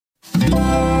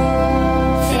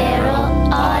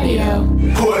Feral Audio.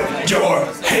 Put your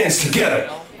hands together.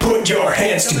 Put your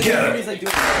hands together.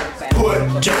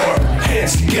 Put your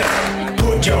hands together.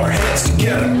 Put your hands together. Put your hands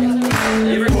together.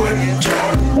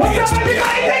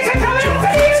 Thanks for coming to UCB! Put your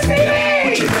hands together.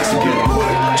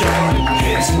 Put your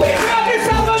hands together. Grab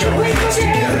yourself up and please put your hands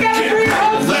together for your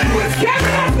host,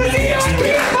 Kevin Esposito and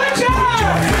Pete Butcher!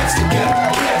 Hands together.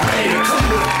 Get ready to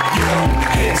put your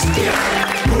hands together.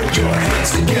 Put your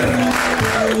hands together.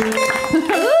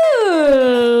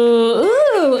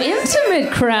 Ooh,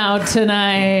 intimate crowd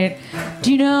tonight.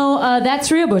 Do you know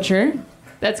that's Rhea Butcher?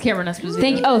 That's Cameron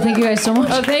Esposito. Thank you guys so much.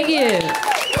 Oh, thank you.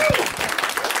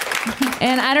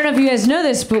 And I don't know if you guys know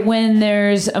this, but when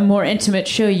there's a more intimate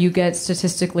show, you get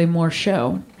statistically more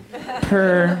show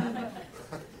per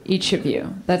each of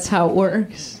you. That's how it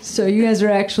works. So you guys are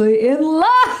actually in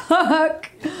luck. What?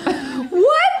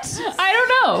 I don't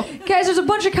know. Guys, there's a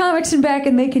bunch of comics in back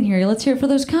and they can hear you. Let's hear it for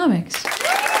those comics.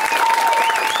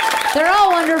 They're all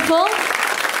wonderful.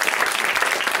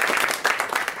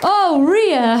 Oh,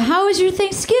 Rhea, how was your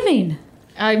Thanksgiving?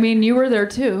 I mean, you were there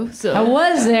too, so. I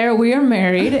was there. We are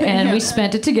married, and we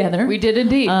spent it together. We did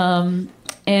indeed.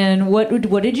 And what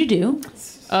did you do?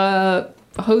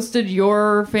 Hosted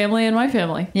your family and my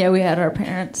family. Yeah, we had our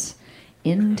parents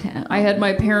in town. I had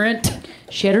my parent.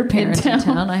 She had her parents in town.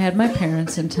 town. I had my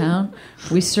parents in town.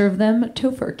 We served them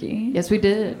tofurkey. Yes, we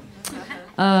did.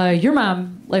 Your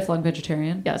mom, lifelong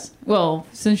vegetarian. Yes. Well,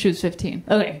 since she was 15.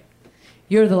 Okay.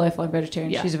 You're the lifelong vegetarian.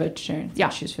 Yeah. She's a vegetarian. Yeah.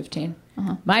 She's 15.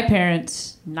 Uh-huh. My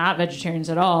parents, not vegetarians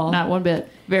at all. Not one bit.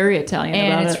 Very Italian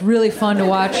And about it's it. really fun to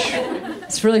watch.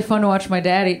 It's really fun to watch my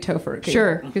dad eat tofurkey.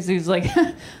 Sure, because he's like,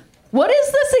 what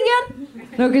is this again?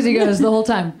 No, because he goes the whole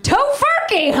time,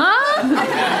 tofurkey,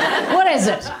 huh? What is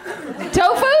it?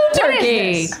 Tofu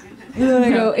turkey. Is this? And then I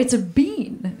go, it's a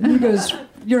bean. And he goes,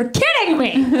 you're kidding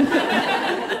me.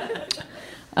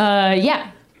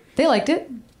 Yeah, they liked it.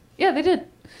 Yeah, they did.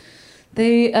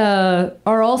 They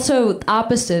are also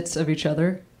opposites of each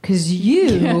other because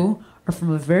you are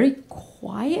from a very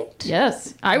quiet.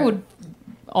 Yes, I would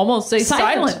almost say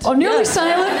silent. Oh, nearly Yeah.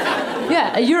 silent.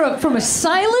 Yeah, you're from a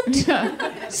silent,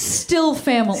 still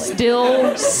family. Still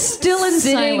in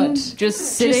sitting, silent. just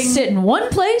sitting. Just sit in one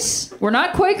place. We're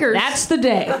not Quakers. That's the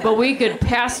day. But we could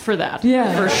pass for that.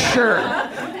 Yeah. For sure.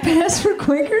 Pass for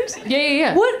Quakers?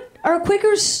 Yeah. What? Are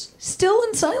Quakers still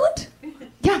in silent?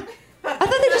 Yeah. I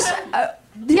thought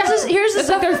they just... here's the That's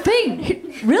stuff. like their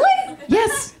thing. Really?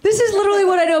 Yes. This is literally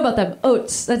what I know about them.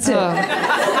 Oats. That's it.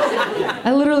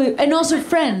 I literally... And also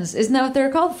Friends. Isn't that what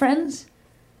they're called? Friends?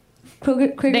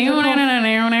 Quakers are called-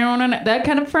 That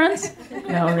kind of friends?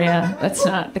 No, yeah. That's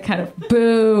not the kind of...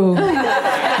 Boo.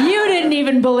 You didn't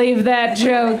even believe that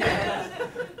joke.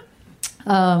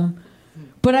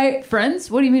 But I... Friends?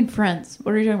 What do you mean friends?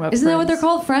 What are you talking about? Isn't that what they're friends?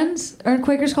 called? Friends? Aren't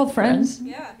Quakers called friends?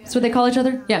 Yeah. That's what they call each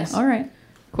other? Yes. All right.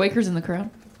 Quakers in the crowd.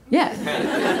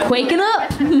 Yeah. Quaking up.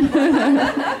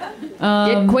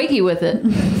 Get quaky with it.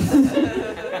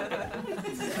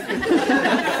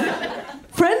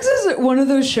 Friends is one of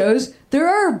those shows. There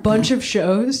are a bunch of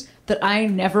shows that I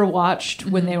never watched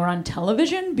when they were on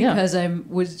television because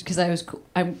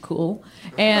I'm cool,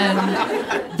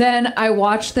 and then I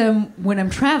watch them when I'm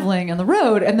traveling on the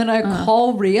road, and then I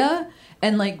call Rhea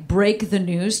and like break the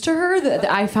news to her that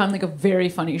I found like a very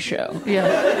funny show. Yeah.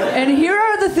 And here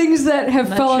are the things that have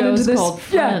That fallen show's into this. called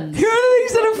Friends. Here are the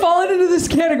things that have fallen into this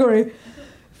category: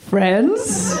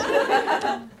 Friends,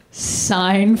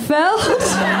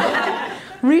 Seinfeld,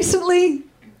 recently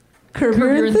Curb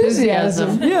Your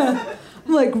Enthusiasm. Yeah.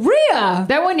 I'm like, Rhea!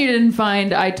 That one you didn't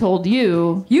find. I told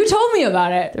you. You told me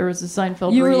about it. There was a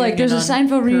Seinfeld You were like, there's a reunion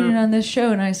Seinfeld on reunion Curb. on this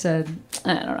show, and I said,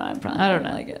 I don't know, I don't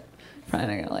know. like it. Probably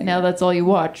not gonna like Now it. that's all you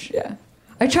watch. Yeah.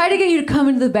 I tried to get you to come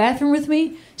into the bathroom with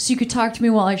me so you could talk to me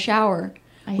while I shower,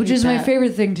 which hate is my that.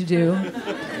 favorite thing to do.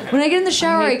 When I get in the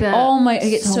shower, hate that I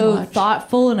get so so much.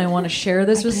 thoughtful and I want to share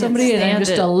this with can't somebody, and I'm stand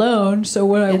just it. alone. So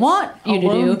what I want you to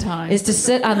alone do time. is to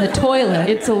sit on the toilet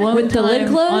It's alone with the lid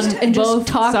time closed on and just both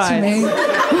talk to sides. me.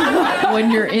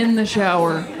 When you're in the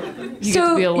shower, you get So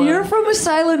to be alone. you're from a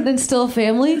silent and still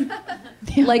family,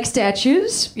 like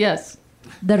statues Yes.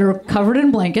 that are covered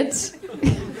in blankets.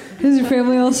 Because your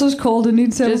family also is cold and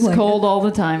needs to have a Just blanket. cold all the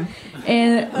time.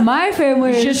 And my family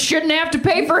is Just shouldn't have to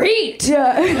pay for heat.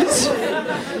 yeah.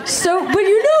 So, but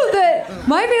you know that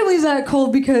my family's not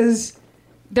cold because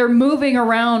They're moving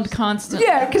around constantly.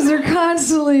 because they're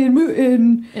constantly in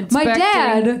my Inspecting,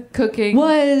 dad cooking,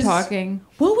 was talking.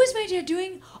 What was my dad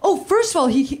doing? Oh, first of all,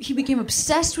 he became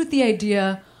obsessed with the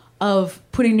idea of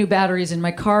putting new batteries in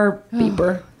my car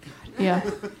beeper. Yeah.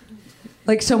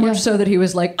 Like so much Yeah. so that he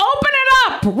was like, "Open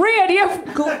it up, Rhea.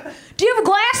 Do you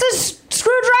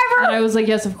was like,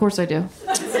 yes, of course I do.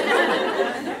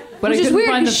 But Which I is couldn't weird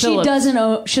find the because she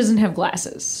Phillips. she doesn't have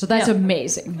glasses, so that's Yeah.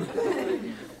 amazing. You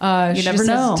She never just has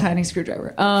know. a tiny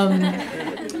screwdriver.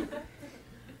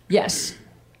 Yes,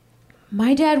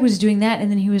 my dad was doing that, and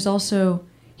then he was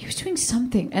doing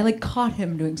something. I like caught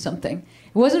him doing something.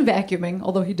 It wasn't vacuuming,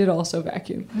 although he did also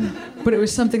vacuum, but it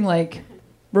was something like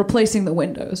replacing the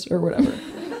windows or whatever.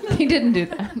 He didn't do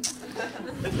that.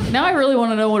 Now I really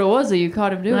want to know what it was that you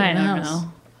caught him doing. I in the don't house.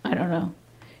 know. I don't know.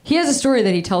 He has a story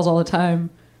that he tells all the time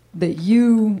that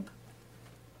you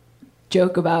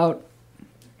joke about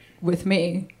with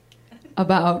me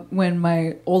about when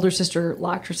my older sister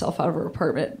locked herself out of her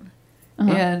apartment.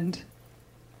 And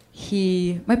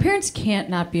my parents can't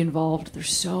not be involved. They're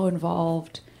so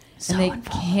involved. And they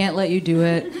can't let you do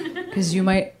it because you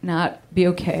might not be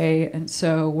okay. And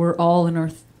so we're all in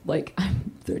our,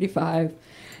 I'm 35.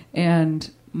 And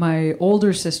my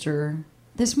older sister,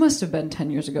 this must have been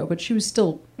 10 years ago, but she was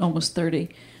still almost 30,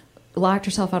 locked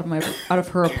herself out of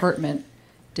her apartment,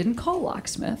 didn't call a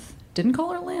locksmith, didn't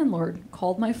call her landlord,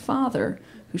 called my father,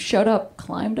 who showed up,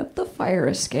 climbed up the fire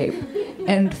escape,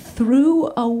 and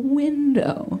through a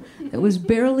window that was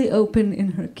barely open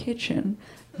in her kitchen,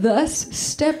 thus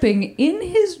stepping in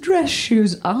his dress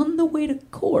shoes on the way to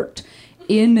court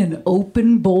in an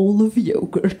open bowl of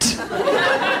yogurt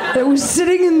that was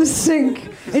sitting in the sink.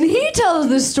 And he tells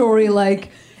this story like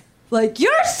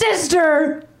your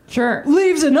sister Sure.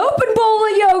 leaves an open bowl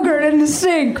of yogurt in the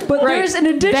sink, but Right. there's an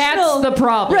additional... That's the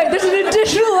problem. Right, there's an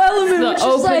additional element, The which is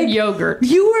open like... yogurt.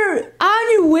 You were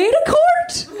on your way to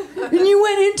court, and you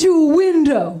went into a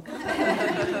window.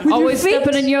 With Always your feet.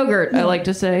 stepping in yogurt, I like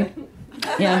to say.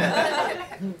 Yeah.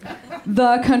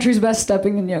 The country's best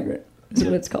stepping in yogurt is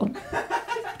what it's called.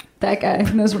 That guy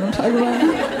knows what I'm talking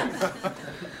about.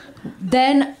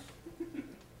 Then...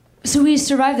 So we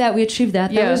survived that, we achieved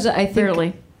that. That was, I think...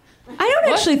 barely. I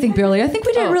don't actually think barely. I think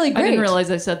we did really great. I didn't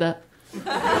realize I said that.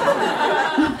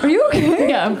 Are you okay?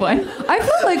 Yeah, I'm fine. I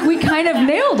felt like we kind of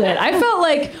nailed it. I felt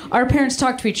like our parents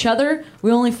talked to each other.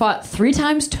 We only fought 3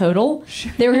 times total.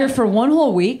 They were here for 1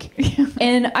 whole week.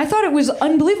 And I thought it was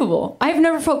unbelievable. I've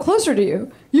never felt closer to you.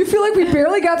 You feel like we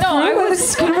barely got through I by the was-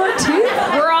 skin of our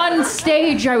teeth? We're on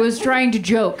stage. I was trying to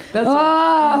joke. That's Oh,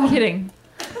 I'm kidding.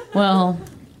 well,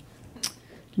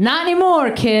 not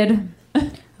anymore, kid.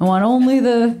 I want only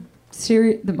the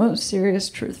most serious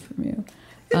truth from you.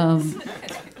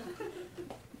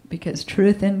 Because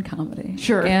truth in comedy.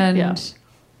 Sure, And yeah.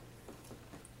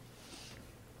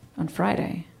 on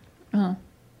Friday, Uh-huh.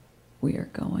 we are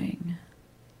going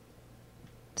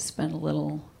to spend a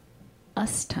little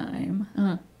us time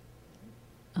Uh-huh.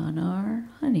 on our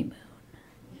honeymoon.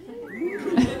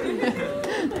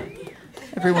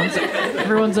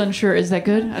 Everyone's unsure. Is that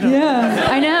good? I don't Yeah,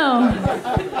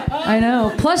 I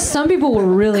know. Plus, some people were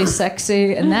really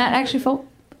sexy, and that actually felt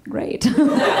great.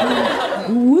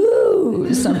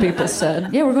 Woo! Some people said,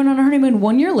 "Yeah, we're going on our honeymoon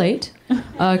 1 year late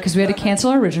because we had to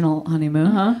cancel our original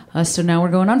honeymoon. So now we're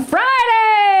going on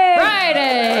Friday.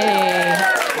 Friday.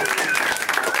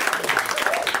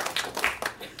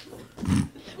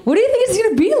 What do you think it's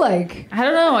gonna be like? I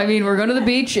don't know. I mean, we're going to the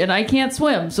beach, and I can't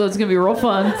swim, so it's going to be real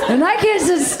fun. And I can't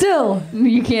sit still.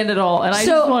 You can't at all. And I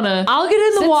So just want to I'll get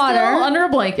in the water under a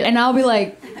blanket. and I'll be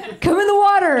like, "Come in the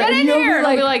water." Get and in you'll here. And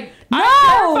I'll be like, "No,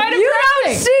 I'm terrified of you don't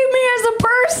drowning." see me as a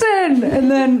person."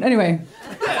 And then anyway.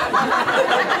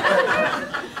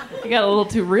 You got a little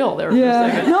too real there for a Yeah.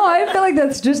 second. No, I feel like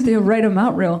that's just the right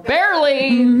amount real.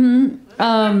 Barely. We're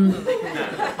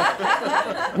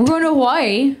going to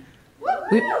Hawaii.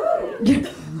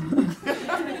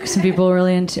 Some people are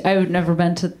really into... I've never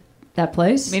been to that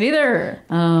place. Me neither.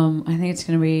 I think it's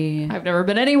going to be... I've never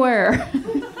been anywhere.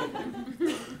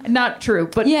 Not true,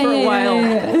 but Yeah, for yeah, a while.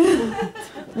 yeah.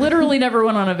 Literally never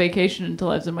went on a vacation until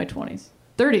I was in my 20s.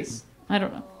 30s. I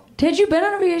don't know. Had you been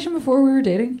on a vacation before we were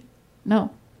dating? No.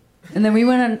 And then we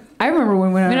went on... I remember when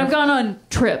we went I on... mean, I've gone on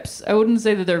trips. I wouldn't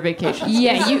say that they're vacations.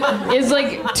 Yeah, you... Is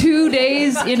like 2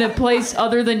 days in a place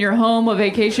other than your home a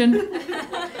vacation?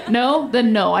 No?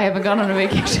 Then no, I haven't gone on a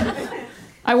vacation.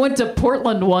 I went to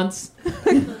Portland once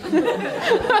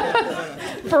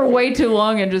for way too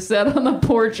long and just sat on the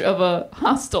porch of a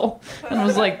hostel and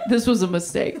was like, this was a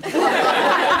mistake.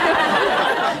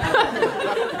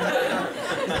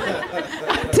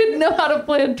 I didn't know how to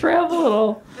plan travel at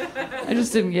all. I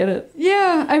just didn't get it.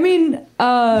 Yeah, I mean,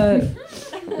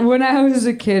 when I was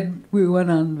a kid, we went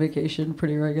on vacation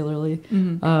pretty regularly.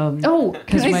 Can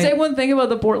I say one thing about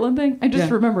the Portland thing? I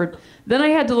just remembered. Then I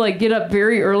had to like get up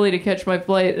very early to catch my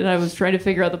flight, and I was trying to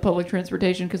figure out the public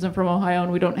transportation because I'm from Ohio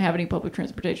and we don't have any public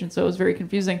transportation, so it was very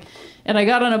confusing. And I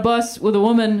got on a bus with a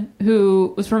woman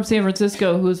who was from San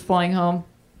Francisco who was flying home,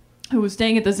 who was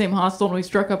staying at the same hostel, and we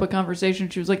struck up a conversation.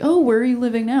 She was like, "Oh, where are you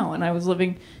living now?" And I was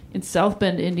living in South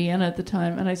Bend, Indiana at the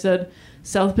time, and I said,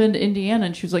 "South Bend, Indiana,"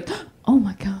 and she was like, "Oh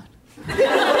my God.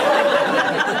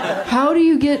 How do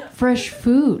you get fresh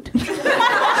food?"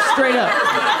 Straight up.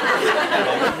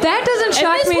 That doesn't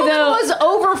shock and this me woman though. was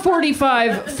over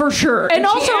 45 for sure. And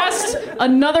also- she asked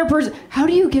another person, "How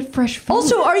do you get fresh food?"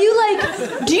 Also, are you like,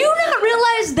 do you not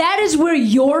realize that is where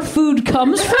your food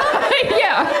comes from?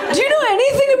 yeah. Do you know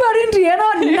anything about Indiana?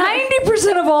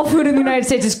 90% of all food in the United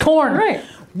States is corn. Right.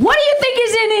 What do you think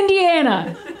is in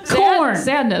Indiana? Corn.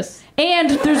 Sadness.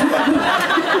 And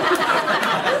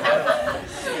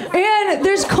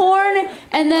there's corn,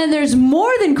 and then there's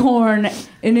more than corn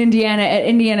in Indiana at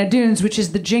Indiana Dunes, which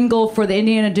is the jingle for the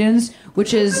Indiana Dunes,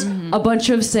 which is a bunch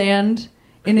of sand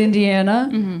in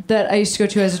Indiana that I used to go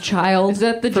to as a child. Is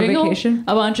that the for jingle? vacation.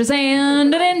 A bunch of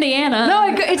sand in Indiana.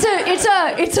 No,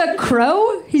 it's a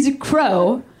crow. He's a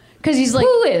crow because he's like,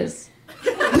 who is?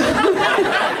 The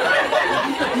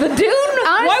dune?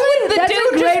 Honestly, Why would the that's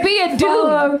dune just be a dune?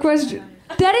 follow-up question.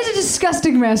 That is a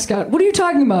disgusting mascot. What are you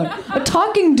talking about? A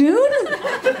talking dune?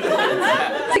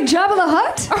 Like Jabba the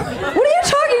Hutt? What are you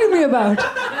talking to me about?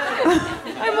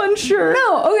 I'm unsure.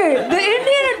 No, okay. The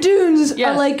Indiana Dunes Yes.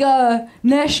 are like a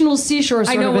national seashore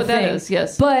sort I know of a what that thing. is,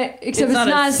 yes. But except it's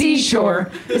not a seashore.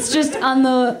 It's just on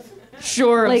the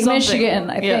Shore of Lake something. Michigan,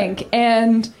 I Yeah. think.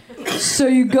 And so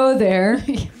you go there,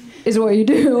 is what you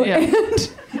do. Yeah. And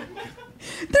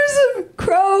there's a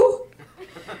crow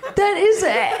that is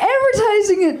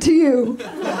advertising it to you.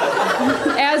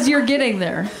 As you're getting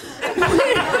there.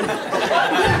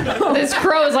 This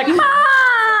crow is like, "Ma!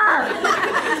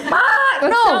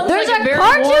 No, sounds there's like a a very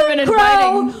warm cartoon and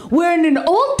crow inviting- wearing an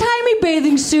old-timey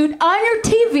bathing suit on your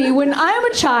TV when I'm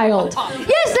a child.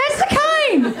 Yes, that's the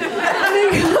kind.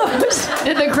 And he goes,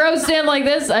 Did the crow stand like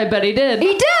this? I bet he did.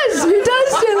 he does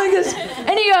stand like this.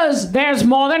 And he goes, "There's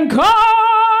more than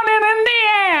corn in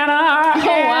Indiana. Oh,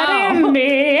 wow. At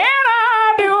Indiana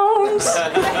Dunes."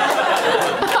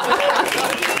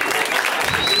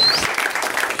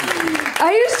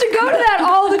 I used to go to that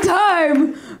all the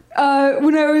time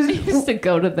when I was. Used to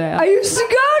go to that. I used to go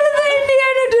to the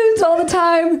Indiana Dunes all the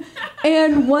time.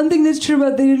 And one thing that's true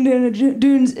about the Indiana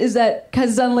Dunes is that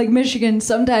because it's on Lake Michigan,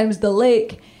 sometimes the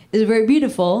lake is very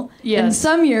beautiful. Yes. And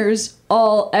some years,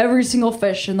 every single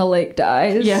fish in the lake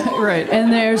dies. Yeah, right.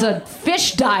 And there's a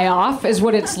fish die-off, is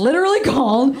what it's literally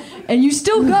called. And you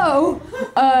still go,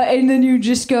 and then you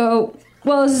just go,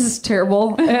 "Well, this is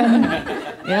terrible." And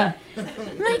Yeah.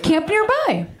 I camp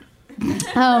nearby.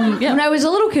 When I was a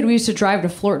little kid, we used to drive to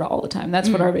Florida all the time. That's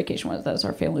what our vacation was. That was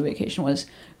our family vacation was.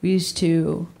 We used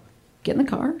to get in the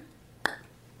car,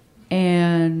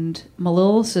 and my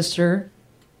little sister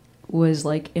was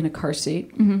like in a car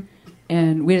seat,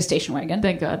 and we had a station wagon.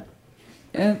 Thank God.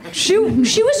 And she was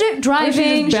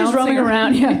driving. She was roaming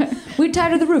around. Yeah, we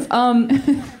tied her to the roof.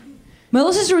 My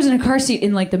little sister was in a car seat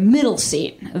in like the middle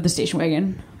seat of the station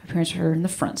wagon. My parents were in the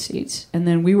front seats, and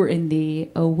then we were in the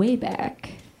way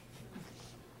back,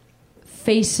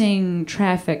 facing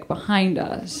traffic behind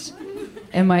us.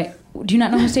 Do you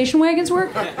not know how station wagons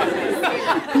work?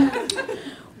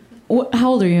 How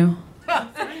old are you?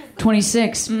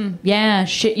 26. Yeah,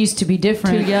 shit used to be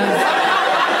different. Too young.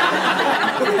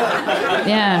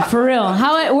 Yeah, for real.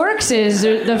 How it works is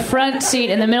the front seat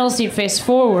and the middle seat face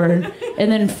forward,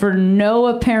 and then for no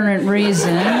apparent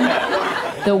reason,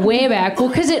 the way back. Well,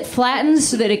 because it flattens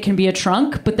so that it can be a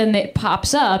trunk, but then it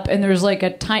pops up, and there's like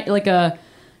a tiny, like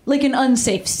an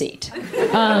unsafe seat,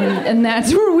 and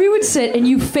that's where we would sit, and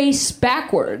you face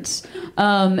backwards,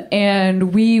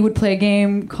 and we would play a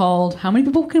game called "How many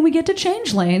people can we get to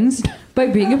change lanes by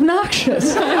being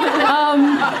obnoxious?"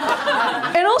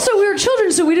 And also, we were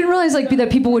children, so we didn't realize that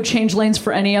people would change lanes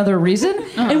for any other reason.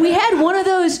 And we had one of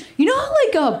those, you know how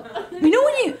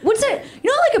what's that? You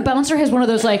know how a bouncer has one of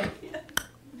those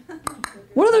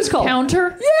what are those called?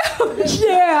 Counter?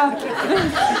 Yeah.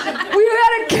 We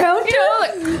had a counter. You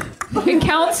know, it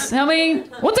counts how many.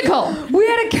 What's it called? We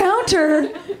had a counter,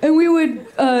 and we would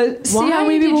see how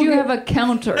many people did you get- have a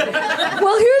counter?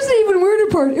 Well, here's the even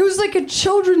weirder part. It was like a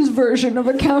children's version of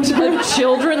a counter. A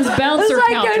children's It bouncer was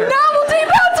like counter. a novelty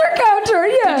bouncer counter.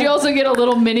 Yeah. Did you also get a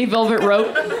little mini velvet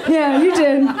rope? Yeah, you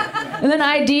did. And then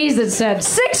IDs that said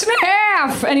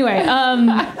 6.5. Anyway,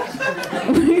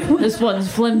 This one's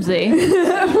flimsy.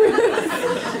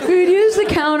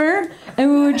 counter and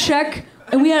we would check,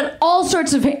 and we had all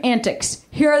sorts of antics.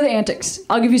 Here are the antics.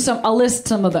 I'll give you some. I'll list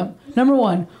some of them. Number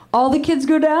 1, all the kids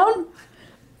go down.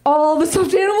 All the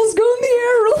stuffed animals go in the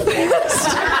air real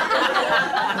fast.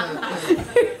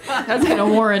 That's going to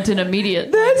warrant an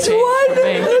immediate. That's change one. for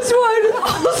me. That's one.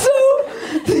 Also,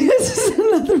 this is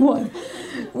another one.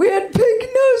 We had pig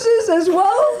noses as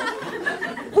well.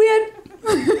 We had.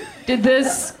 Did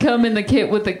this come in the kit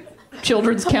with the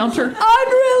children's counter?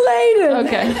 Unrelated.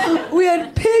 Okay. We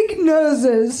had pig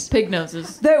noses Pig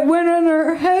noses. that went on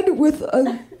our head with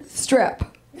a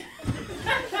strap.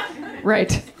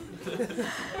 Right.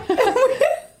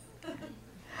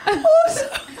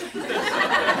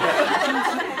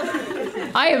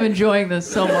 I am enjoying this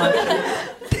so much. They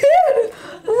had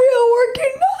real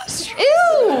working nostrils.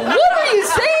 Ew! What are you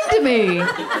saying to me?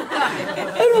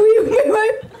 And we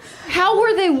How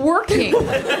were they working?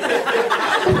 What?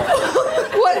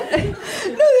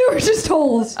 no, they were just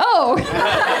holes. Oh.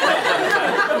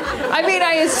 I mean,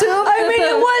 I assume.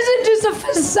 It wasn't just a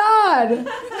facade.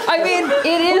 I mean,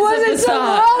 it is It wasn't a some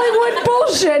facade. Hollywood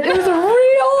bullshit. It was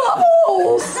real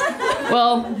holes.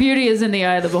 Well, beauty is in the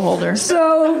eye of the beholder.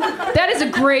 So That is a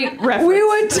great reference. we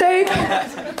would take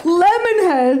lemon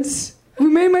heads. We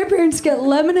made my parents get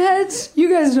lemon heads. You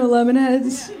guys know lemon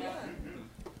heads.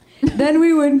 Then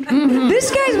we would.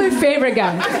 This guy's my favorite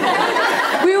guy.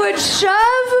 We would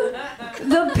shove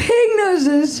the pig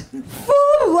noses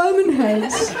full of lemon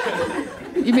heads.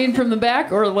 You mean from the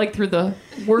back or like through the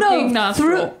working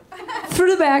nostril?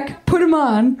 Through the back, put them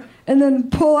on, and then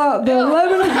pull out the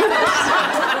lemon heads.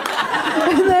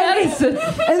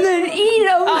 And then eat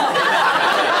them.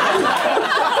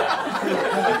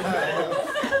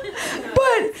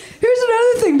 But here's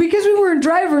another thing. Because we weren't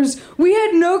drivers, we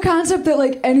had no concept that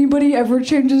like anybody ever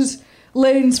changes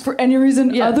lanes for any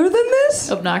reason other than this.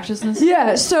 Obnoxiousness?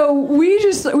 Yeah, so we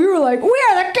were like, we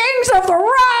are the kings of the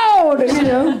road, you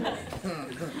know?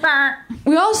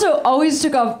 We also always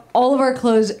took off all of our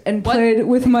clothes and played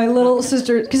with my little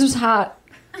sister, because it was hot.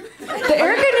 The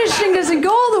air conditioning doesn't go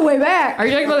all the way back. Are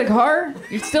you talking about the car?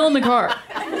 You're still in the car.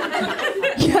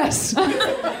 Yes.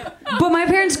 But my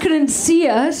parents couldn't see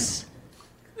us.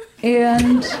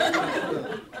 And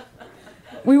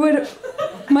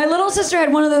my little sister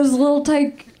had one of those little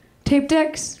tape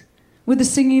decks with a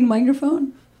singing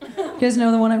microphone. You guys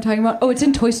know the one I'm talking about? Oh, it's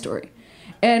in Toy Story.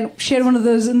 And she had one of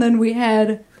those, and then we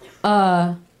had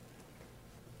the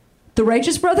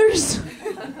Righteous Brothers.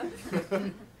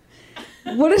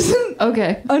 What is it?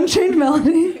 Okay. Unchained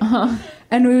Melody. Uh-huh.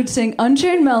 And we would sing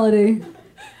Unchained Melody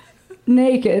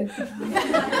naked.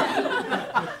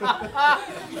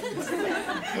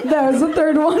 That was the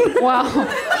third one. Wow.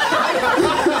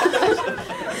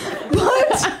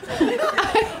 But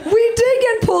we did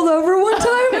get pulled over one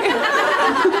time.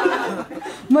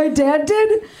 My dad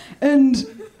did, and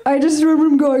I just remember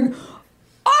him going,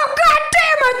 "Oh, God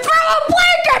damn it, throw a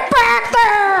blanket back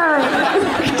there!"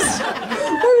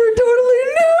 We were totally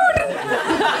nude.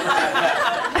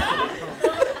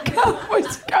 The cop was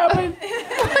coming.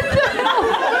 What the hell?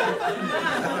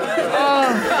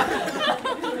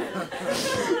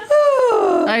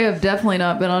 I have definitely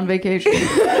not been on vacation.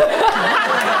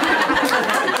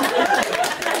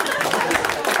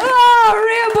 Oh,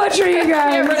 real butcher, you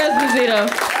guys. Cameron Esposito.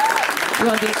 You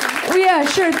want this? Oh, yeah,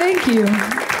 sure, thank you.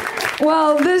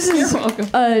 Well, this is You're welcome.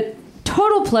 a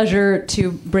total pleasure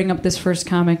to bring up this first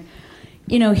comic.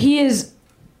 You know, he is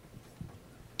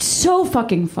so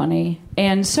fucking funny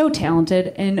and so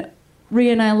talented, and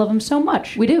Rhea and I love him so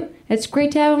much. We do. It's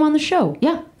great to have him on the show.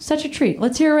 Yeah, such a treat.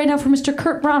 Let's hear it right now for Mr.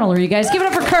 Kurt Braunohler, you guys. Give it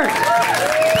up for Kurt.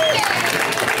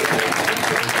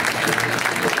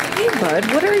 Hey, bud,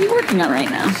 what are you working on right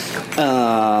now?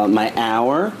 My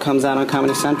Hour comes out on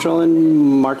Comedy Central in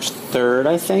March 3rd,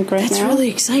 I think, right now. That's really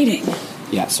exciting.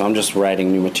 Yeah, so I'm just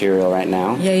writing new material right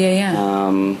now. Yeah.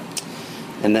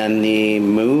 And then the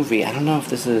movie, I don't know if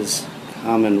this is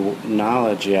common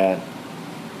knowledge yet,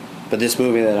 but this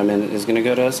movie that I'm in is going to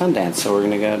go to Sundance, so we're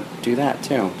going to go do that,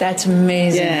 too. That's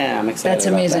amazing. Yeah, I'm excited That's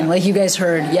about amazing. that. Like you guys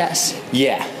heard, yes.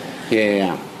 Yeah.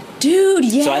 Dude,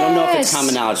 yes. So I don't know if it's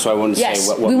common knowledge, so I wouldn't Yes, say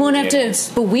what we won't movie have it to,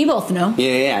 is. but we both know.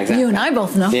 Yeah, exactly. You and I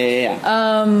both know. Yeah.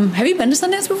 Have you been to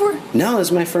Sundance before? No, this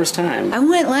is my first time. I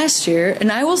went last year, and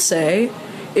I will say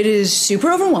it is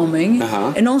super overwhelming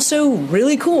and also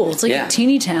really cool. It's like a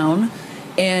teeny town,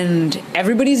 and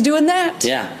everybo's doing that.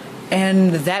 Yeah.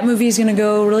 And that movie is going to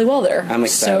go really well there. I'm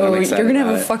excited. So I'm excited you're going to have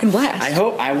about a it. fucking blast.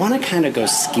 I want to kind of go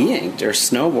skiing or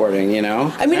snowboarding, you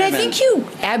know? I mean, I think you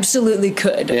absolutely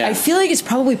could. Yeah. I feel like it's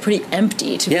probably pretty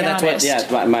empty, to be honest.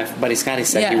 That's what my buddy Scotty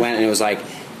said. Yeah. He went and it was like,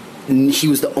 he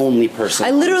was the only person.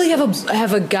 I literally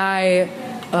have a guy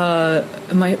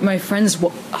my friend's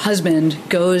husband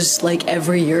goes like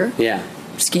every year. Yeah.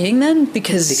 Skiing then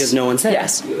because no one's there.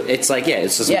 Yes. It's like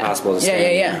it's just impossible to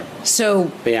stay. Yeah.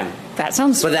 So but yeah. That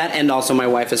sounds. But that, and also my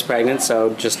wife is pregnant,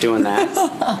 so just doing that,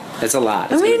 it's a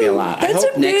lot. It's going to be a lot. I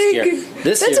hope next year.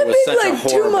 This year was such a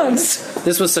horrible. 2 months.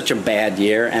 This was such a bad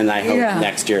year, and I hope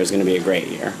next year is going to be a great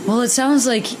year. Well, it sounds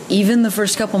like even the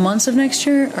first couple months of next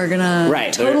year are going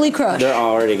to totally crush. They're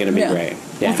already going to be great.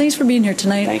 Yeah. Well, thanks for being here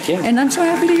tonight. Thank you. And I'm so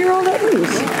happy to hear all that news.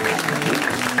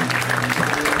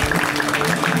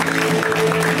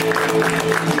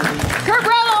 Kurt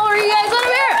Braunohler, are you guys let him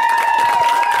hear?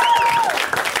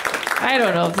 I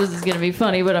don't know if this is going to be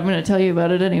funny, but I'm going to tell you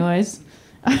about it anyways.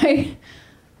 I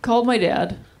called my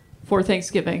dad for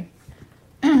Thanksgiving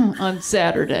on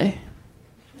Saturday.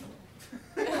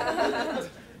 Because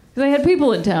I had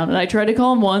people in town, and I tried to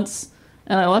call him once,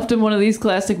 and I left him one of these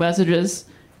classic messages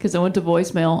because I went to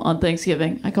voicemail on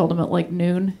Thanksgiving. I called him at like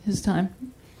noon his time,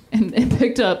 and it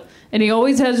picked up. And he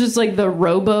always has just like the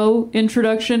robo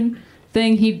introduction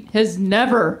thing. He has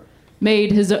never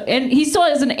made his own, and he still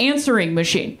has an answering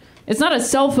machine. It's not a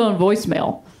cell phone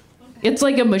voicemail. It's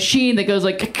like a machine that goes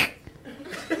like...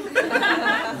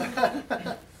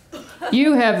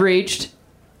 You have reached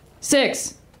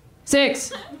 6,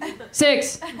 6,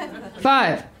 6,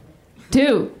 5,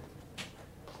 2,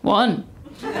 1,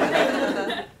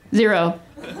 0.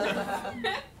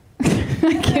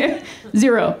 I can't.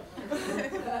 0,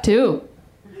 2,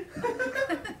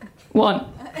 1.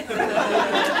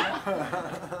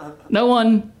 No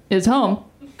one is home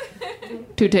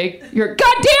to take your...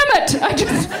 God damn it!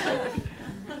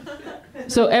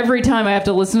 So every time I have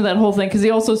to listen to that whole thing, because he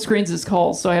also screens his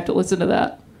calls, so I have to listen to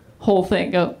that whole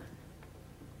thing. Go,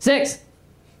 6,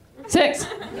 6,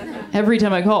 every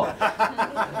time I call.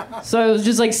 So I was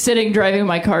just like sitting, driving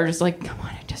my car, just like, come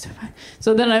on, just fine.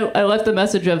 So then I left the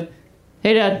message of,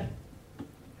 hey, Dad,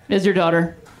 is your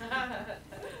daughter.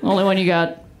 Only one you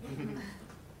got.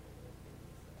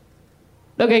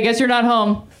 Okay, guess you're not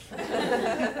home.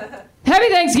 Happy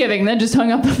Thanksgiving. Then just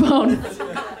hung up the phone.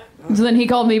 So then he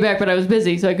called me back, but I was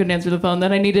busy, so I couldn't answer the phone.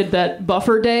 Then I needed that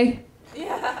buffer day.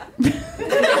 Yeah.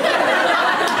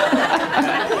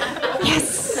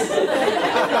 Yes.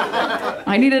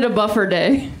 I needed a buffer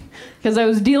day because I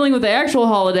was dealing with the actual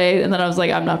holiday, and then I was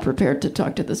like, I'm not prepared to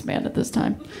talk to this man at this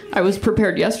time. I was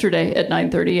prepared yesterday at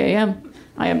 9:30 a.m.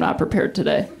 I am not prepared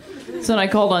today. So then I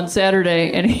called on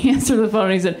Saturday, and he answered the phone,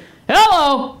 and he said,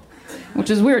 hello, which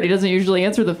is weird. He doesn't usually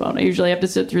answer the phone. I usually have to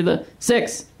sit through the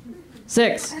 6,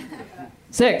 6,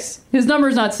 6. His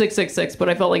number's not 666, but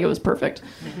I felt like it was perfect.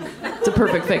 It's a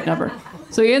perfect fake number.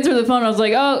 So he answered the phone, and I was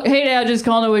like, oh, hey, Dad, just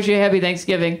calling to wish you a happy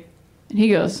Thanksgiving. And he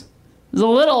goes, it's a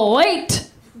little late.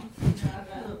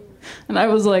 And I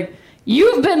was like,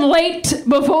 you've been late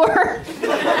before.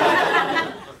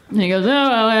 And he goes,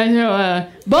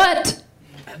 but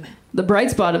the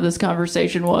bright spot of this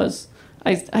conversation was,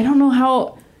 I don't know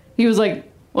how, he was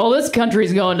like, well, this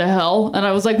country's going to hell. And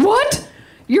I was like, what?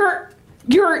 You're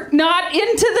not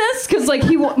into this? Because like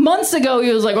months ago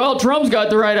he was like, well, Trump's got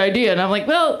the right idea. And I'm like,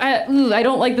 well, I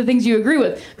don't like the things you agree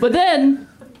with. But then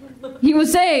he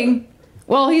was saying,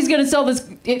 well, he's going to sell this,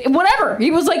 whatever.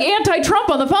 He was like anti-Trump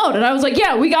on the phone. And I was like,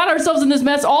 yeah, we got ourselves in this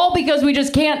mess all because we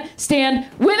just can't stand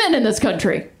women in this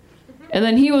country. And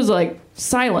then he was like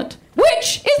silent,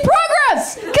 which is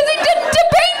progress because he didn't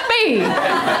debate me.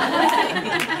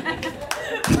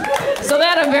 So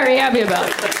that I'm very happy about.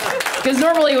 Because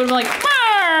normally it would be like,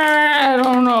 I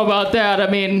don't know about that. I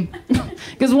mean,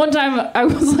 because one time I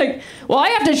was like, well, I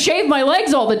have to shave my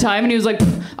legs all the time. And he was like,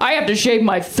 I have to shave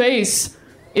my face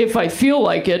if I feel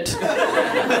like it.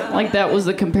 Like that was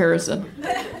the comparison.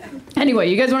 Anyway,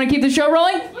 you guys want to keep the show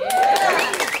rolling?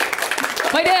 Yeah.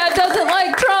 My dad doesn't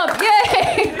like Trump.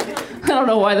 Yay! I don't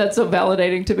know why that's so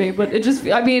validating to me, but it just,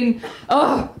 I mean,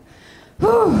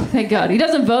 thank God. He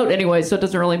doesn't vote anyway, so it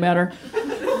doesn't really matter.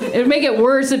 It would make it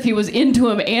worse if he was into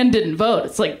him and didn't vote.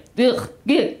 It's like, ugh,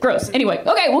 gross. Anyway,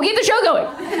 okay, we'll keep the show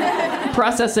going.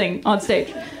 Processing on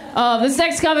stage. This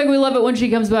next comic, we love it when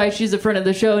she comes by. She's a friend of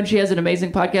the show, and she has an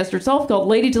amazing podcast herself called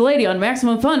Lady to Lady on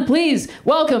Maximum Fun. Please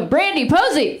welcome Brandy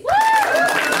Posey.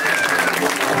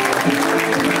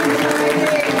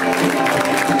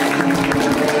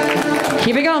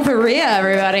 Keep it going for Rhea,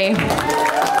 everybody.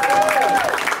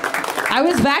 I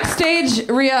was backstage,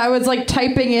 Rhea, I was like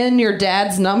typing in your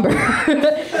dad's number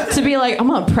to be like, I'm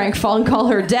gonna prank phone call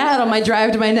her dad on my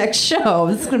drive to my next show.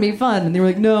 This is gonna be fun. And they were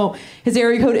like, no, his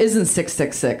area code isn't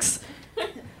 666.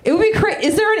 It would be crazy.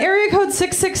 Is there an area code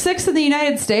 666 in the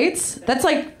United States? That's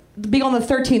like being on the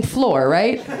 13th floor,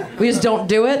 right? We just don't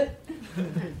do it?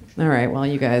 All right, well,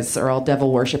 you guys are all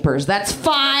devil worshippers. That's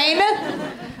fine.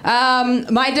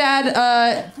 My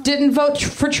dad didn't vote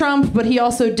for Trump, but he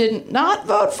also didn't not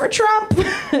vote for Trump.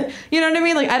 You know what I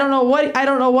mean? Like I don't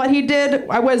know what he did.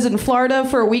 I was in Florida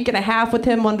for a week and a half with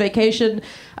him on vacation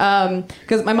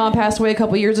because my mom passed away a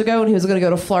couple years ago, and he was going to go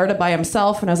to Florida by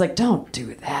himself. And I was like, don't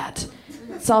do that.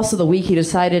 It's also the week he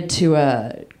decided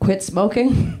to quit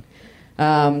smoking.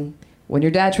 When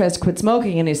your dad tries to quit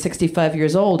smoking and he's 65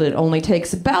 years old, it only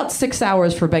takes about 6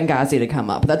 hours for Benghazi to come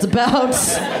up. That's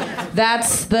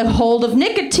the hold of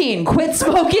nicotine. Quit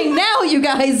smoking now, you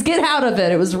guys. Get out of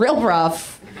it. It was real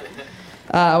rough.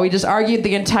 We just argued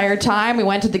the entire time. We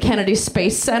went to the Kennedy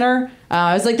Space Center.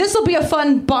 I was like, this will be a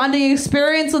fun bonding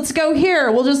experience. Let's go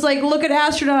here. We'll just like look at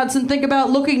astronauts and think about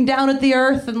looking down at the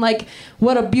Earth and like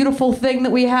what a beautiful thing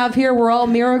that we have here. We're all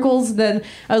miracles. Then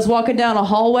I was walking down a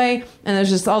hallway and there's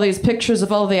just all these pictures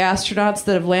of all the astronauts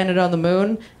that have landed on the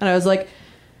moon. And I was like,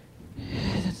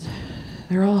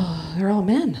 they're all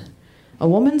men. A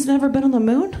woman's never been on the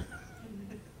moon?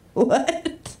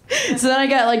 What? So then I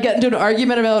got into an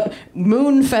argument about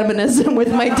moon feminism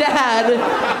with my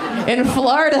dad in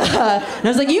Florida. And I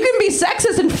was like, you can be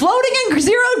sexist and floating in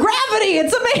zero gravity.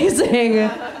 It's amazing.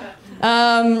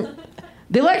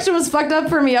 The election was fucked up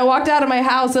for me. I walked out of my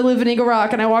house. I live in Eagle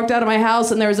Rock, and I walked out of my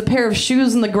house, and there was a pair of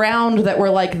shoes in the ground that were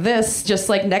like this, just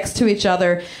like next to each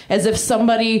other, as if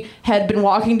somebody had been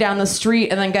walking down the street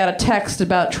and then got a text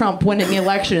about Trump winning the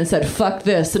election and said, fuck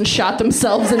this, and shot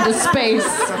themselves into space.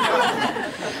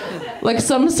 Like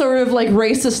some sort of like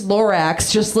racist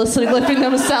Lorax, just lifting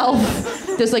themselves.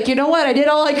 Just like, you know what? I did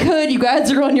all I could. You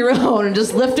guys are on your own. And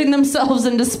just lifting themselves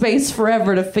into space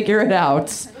forever to figure it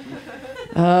out.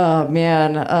 Oh,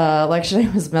 man. Election day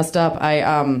was messed up.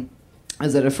 I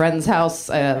was at a friend's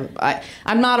house. I'm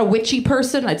not a witchy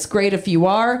person. It's great if you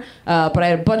are. But I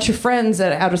had a bunch of friends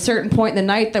that at a certain point in the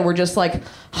night that were just like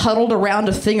huddled around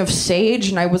a thing of sage.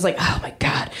 And I was like, oh, my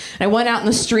God. And I went out in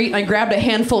the street and I grabbed a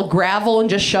handful of gravel and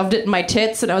just shoved it in my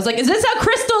tits. And I was like, is this how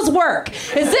crystals work?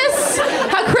 Is this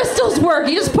how crystals work?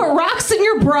 You just put rocks in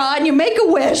your bra and you make a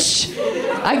wish.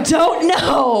 I don't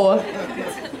know.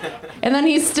 And then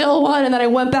he still won, and then I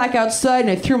went back outside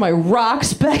and I threw my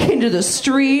rocks back into the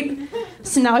street.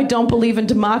 So now I don't believe in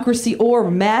democracy or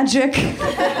magic.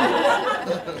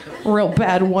 Real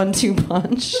bad 1-2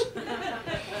 punch.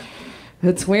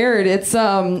 It's weird. It's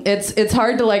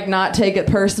hard to like not take it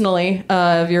personally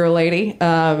if you're a lady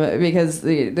because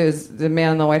there's the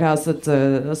man in the White House that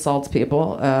assaults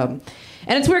people.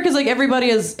 And it's weird because like every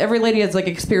lady has like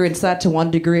experienced that to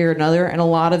one degree or another, and a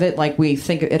lot of it like we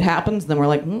think it happens, and then we're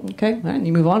like, okay, all right, and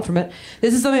you move on from it.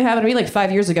 This is something that happened to me like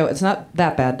 5 years ago. It's not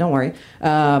that bad, don't worry.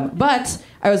 But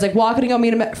I was like walking to go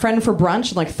meet a friend for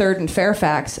brunch in like 3rd and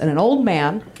Fairfax, and an old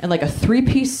man in like a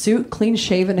 3-piece suit, clean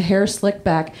shaven, hair slicked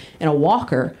back, and a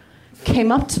walker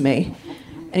came up to me,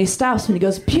 and he stops me and he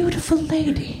goes, "Beautiful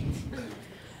lady,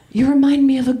 you remind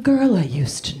me of a girl I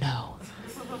used to know.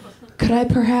 Could I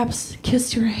perhaps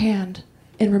kiss your hand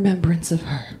in remembrance of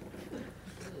her?"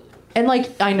 And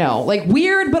like, I know, like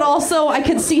weird, but also I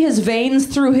could see his veins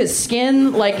through his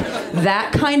skin, like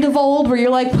that kind of old, where you're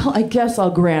like, well, I guess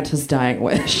I'll grant his dying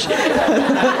wish.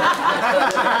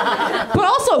 But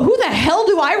also, who the hell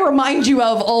do I remind you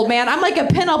of, old man? I'm like a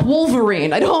pinup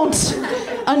Wolverine. I don't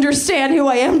understand who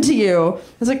I am to you. I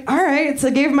was like, all right. So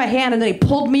I gave him my hand, and then he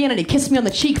pulled me in and he kissed me on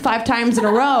the cheek 5 times in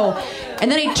a row. And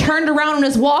then he turned around on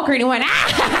his walker and he went,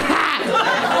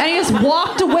 ah! And he just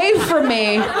walked away from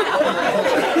me.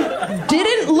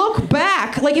 Didn't look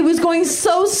back. Like, it was going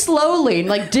so slowly.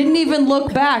 Like, didn't even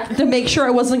look back to make sure I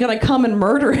wasn't going to come and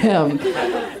murder him.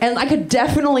 And I could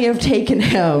definitely have taken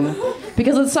him.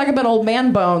 Because let's talk about old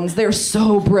man bones. They're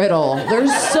so brittle. They're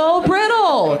so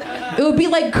brittle. It would be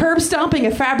like curb stomping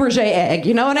a Fabergé egg.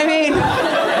 You know what I mean?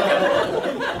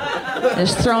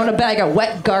 Just throwing a bag of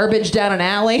wet garbage down an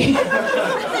alley.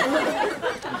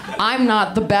 I'm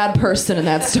not the bad person in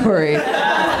that story.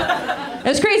 It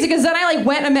was crazy because then I like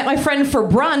went and met my friend for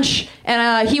brunch,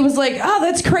 and he was like, "Oh,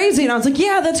 that's crazy," and I was like,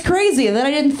 "Yeah, that's crazy." And then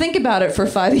I didn't think about it for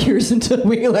 5 years until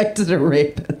we elected a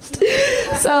rapist.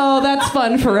 So that's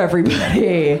fun for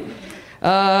everybody.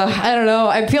 I don't know.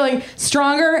 I'm feeling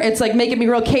stronger. It's like making me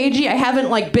real cagey. I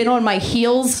haven't like been on my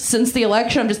heels since the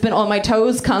election. I've just been on my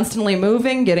toes, constantly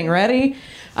moving, getting ready.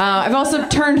 I've also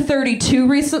turned 32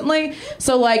 recently,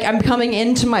 so like I'm coming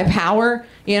into my power.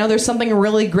 You know, there's something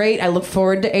really great. I look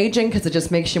forward to aging because it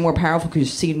just makes you more powerful because you've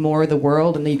seen more of the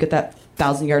world, and then you get that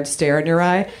 1,000-yard stare in your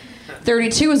eye.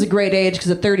 32 is a great age because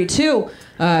at 32,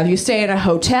 if you stay in a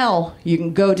hotel, you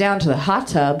can go down to the hot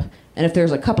tub, and if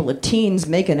there's a couple of teens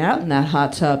making out in that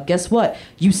hot tub, guess what?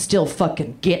 You still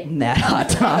fucking get in that hot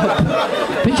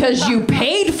tub because you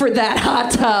paid for that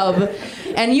hot tub.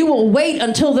 and you will wait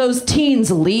until those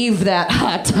teens leave that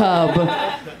hot tub.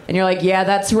 And you're like, yeah,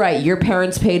 that's right. Your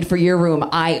parents paid for your room.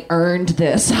 I earned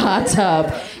this hot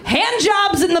tub. Hand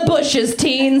jobs in the bushes,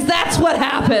 teens. That's what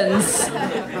happens.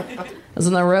 I was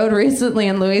on the road recently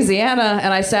in Louisiana,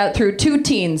 and I sat through 2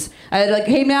 teens. I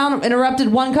came down,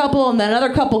 interrupted one couple, and then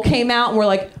another couple came out and were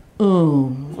like, oh,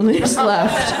 and they just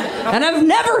left. And I've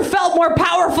never felt more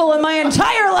powerful in my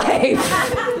entire life.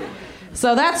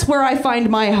 So that's where I find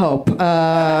my hope.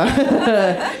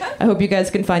 I hope you guys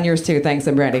can find yours too. Thanks,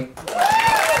 I'm Brandy.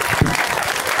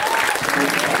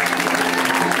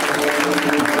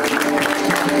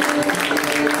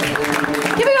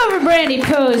 Giving over Brandy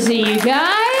Posey, you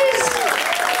guys.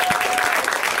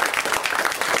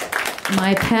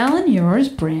 My pal and yours,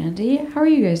 Brandy. How are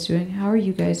you guys doing? How are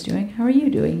you guys doing? How are you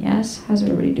doing? Yes? How's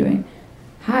everybody doing?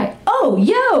 Hi. Oh,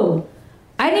 yo!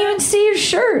 I didn't even see your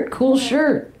shirt. Cool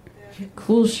shirt.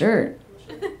 Cool shirt.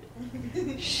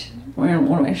 Wearing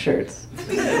one of my shirts.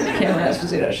 Can't ask to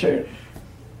see that shirt.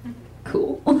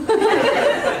 Cool.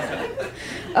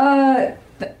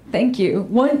 Thank you.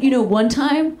 One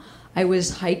time I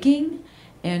was hiking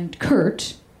and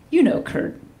Kurt, you know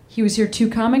Kurt. He was here 2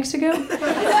 comics ago.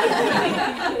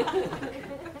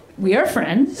 We are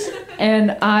friends.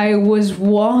 And I was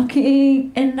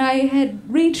walking, and I had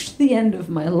reached the end of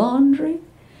my laundry,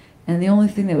 and the only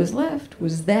thing that was left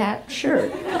was that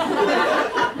shirt.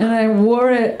 And I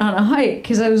wore it on a hike,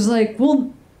 because I was like,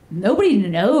 well, nobody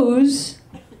knows.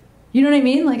 You know what I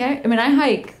mean? Like, I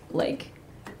hike, like,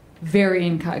 very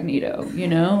incognito, you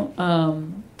know?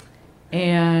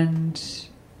 And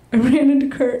I ran into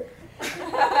Kurt.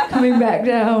 Coming back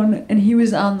down, and he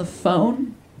was on the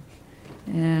phone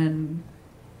and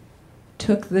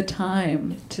took the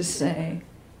time to say,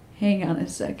 hang on a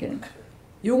second,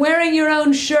 you're wearing your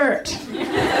own shirt.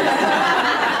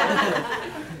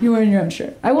 You're wearing your own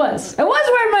shirt. I was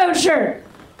wearing my own shirt.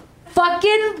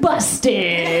 Fucking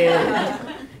busted.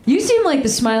 You seem like the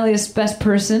smiliest, best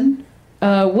person.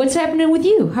 What's happening with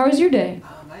you? How was your day?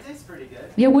 My day's pretty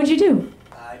good. Yeah, what'd you do?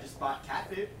 I just bought cat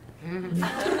food.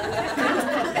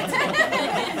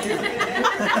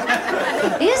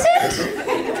 Is it?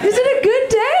 Is it a good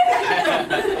day?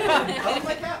 I love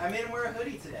my cat. I made him wear a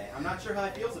hoodie today. I'm not sure how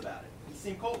he feels about it. He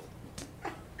seemed cold.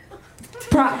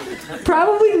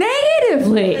 Probably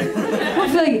negatively. I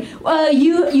feel like,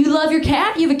 you love your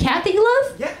cat? You have a cat that you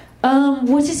love? Yeah.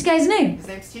 What's this guy's name? His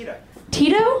name's Tito.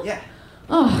 Tito? Yeah.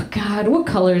 Oh, God. What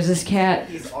color is this cat?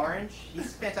 He's orange.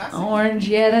 He's fantastic. Orange?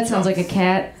 Yeah, that sounds like a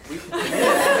cat.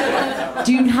 How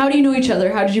do you know each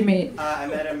other? How did you meet? I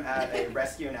met him at a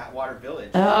rescue in Atwater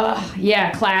Village.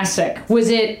 Yeah, classic. Was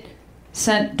it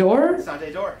Saint Door?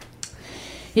 Saint Door.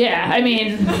 Yeah, I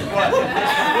mean... What? Do you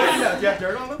have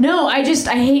dirt on them? No, I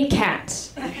hate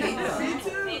cats. Me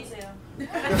too.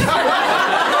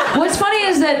 What's funny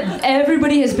is that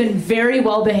everybody has been very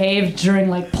well behaved during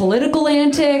like political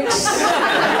antics,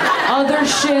 other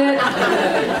shit.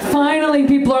 Finally,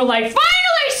 people are like,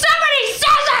 finally somebody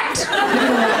says it!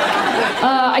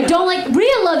 I don't like,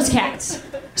 Rhea loves cats.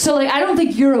 So like, I don't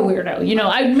think you're a weirdo. You know,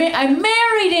 I'm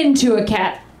married into a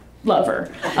cat lover.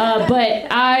 But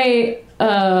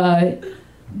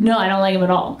no, I don't like him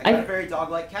at all. I got a very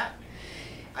dog-like cat.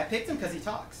 I picked him because he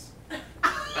talks.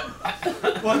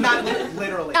 Well, not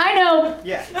literally. I know.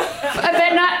 Yeah.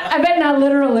 I bet not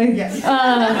literally. Yes.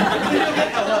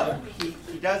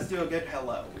 He does do a good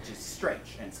hello, which is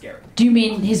strange and scary. Do you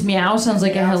mean his meow sounds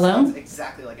like a hello? Sounds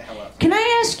exactly like a hello. Can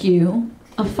I ask you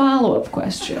a follow-up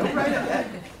question? Right ahead.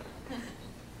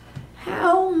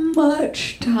 How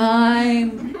much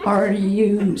time are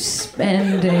you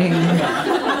spending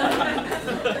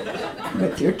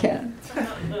with your cat?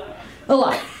 A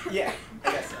lot. Yeah.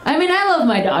 I mean, I love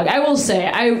my dog. I will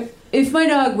say, if my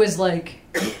dog was like...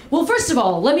 Well, first of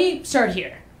all, let me start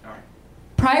here.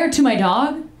 Prior to my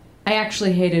dog, I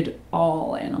actually hated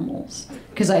all animals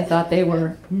because I thought they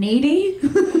were needy,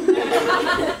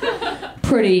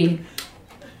 pretty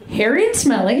hairy and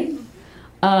smelly,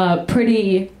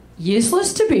 pretty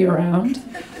useless to be around.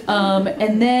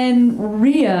 And then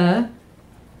Rhea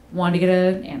wanted to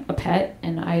get a pet,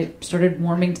 and I started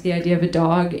warming to the idea of a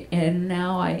dog, and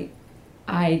now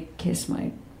I kiss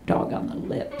my dog on the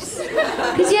lips.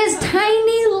 Because he has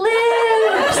tiny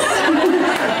lips.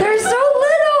 They're so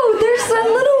little. They're so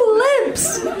little lips.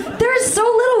 They're so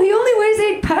little. He only weighs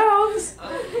 8 pounds.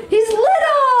 He's little.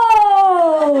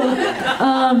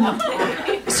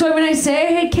 So when I say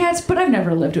I hate cats, but I've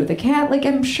never lived with a cat, like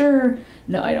I'm sure...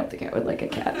 No, I don't think I would like a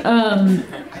cat. I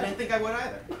didn't think I would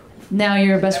either. Now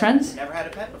you're best friends? Never had a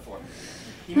pet before.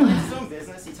 He minds his own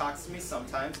business. He talks to me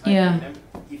sometimes. I Yeah. hate him.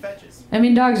 he fetches. I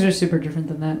mean, dogs are super different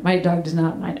than that. My dog does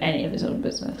not mind any of his own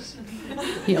business.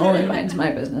 He only minds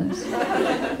my business.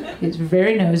 He's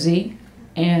very nosy,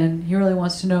 and he really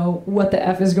wants to know what the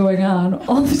F is going on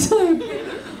all the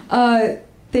time.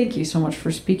 Thank you so much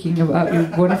for speaking about your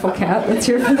wonderful cat. Let's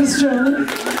hear from this gentleman.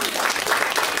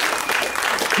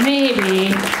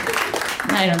 Maybe.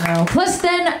 I don't know. Plus,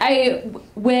 then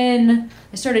when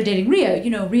I started dating Rhea,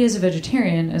 Rhea's a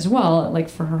vegetarian as well, like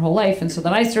for her whole life, and so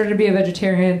then I started to be a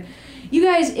vegetarian. You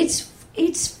guys, it's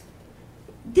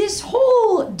this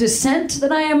whole descent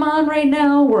that I am on right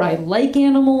now, where I like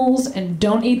animals and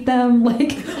don't eat them.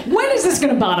 Like, when is this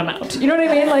gonna bottom out? You know what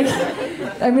I mean? Like,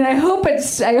 I hope I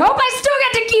still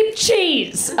get to keep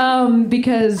cheese,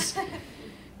 because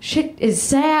shit is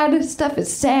sad. Stuff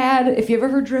is sad. If you've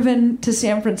ever driven to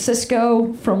San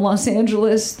Francisco from Los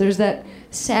Angeles, there's that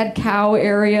sad cow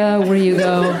area where you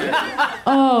go,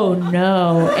 oh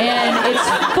no. And it's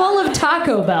full of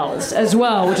Taco Bells as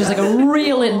well, which is like a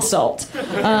real insult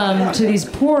to these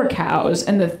poor cows.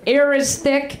 And the air is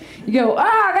thick. You go,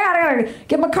 I gotta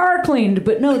get my car cleaned.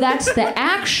 But no, that's the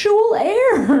actual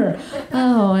air.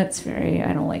 Oh, I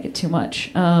don't like it too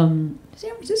much. San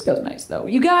Francisco's nice, though.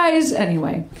 You guys,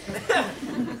 anyway.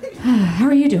 How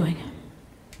are you doing?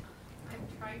 I'm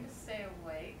trying to stay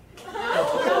awake.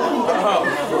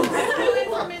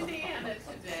 From Indiana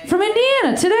today. From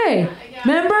Indiana today? Yeah.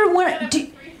 Remember when...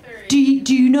 Do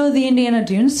you know the Indiana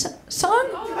Dunes song?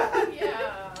 Oh,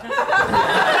 yeah.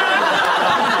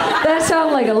 That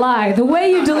sounded like a lie. The way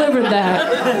you delivered that.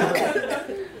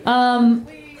 We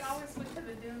always went to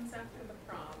the dunes after the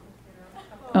prom.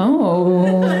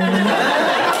 Oh.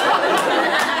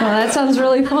 Well, that sounds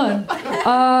really fun.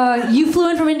 You flew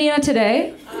in from Indiana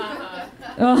today?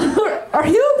 Are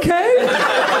you okay?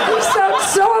 You sound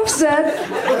so upset.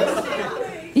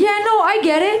 Yeah, no, I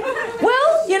get it. Well,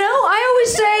 I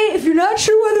always say, if you're not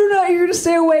sure whether or not you're going to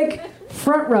stay awake,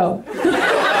 front row.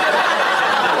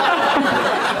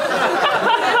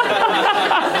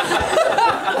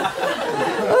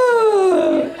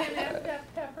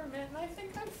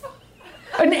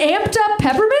 An amped up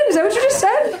peppermint? Is that what you just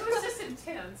said? It was just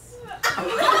intense.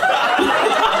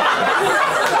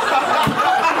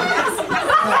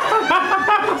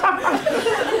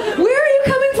 Where are you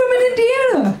coming from in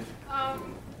Indiana?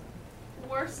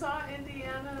 Warsaw,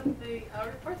 Indiana, the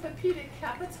orthopedic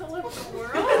capital of the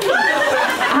world.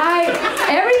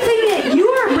 You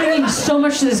are bringing so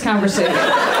much to this conversation.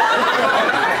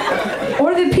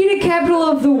 Orthopedic capital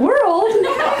of the world?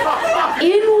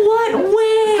 In what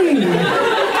way?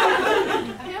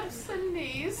 Hips and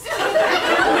knees.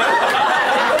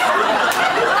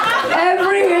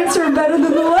 Every answer better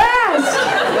than the last.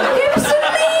 Hips and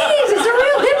knees. It's a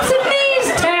real hips and knees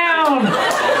town.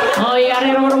 Oh, you gotta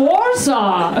head over to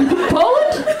Warsaw.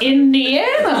 Poland?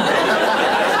 Indiana.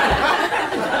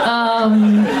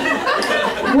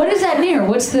 What is that near?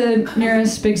 What's the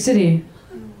nearest big city?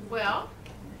 Well.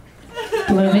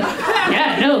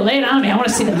 Yeah, no, lay it on me. I want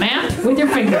to see the map with your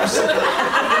fingers. South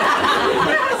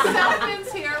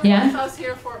Bend's here. Yeah? Warsaw's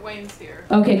here. Fort Wayne's here.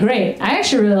 Okay, great. I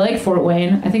actually really like Fort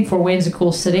Wayne. I think Fort Wayne's a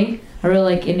cool city. I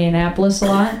really like Indianapolis a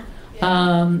lot.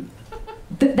 Yeah.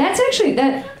 That's actually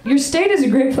your state is a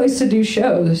great place to do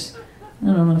shows. I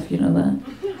don't know if you know that.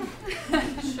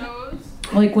 Shows?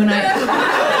 Like when I'm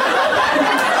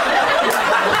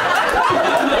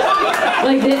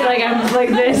like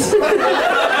this.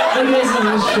 Like this in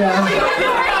this show.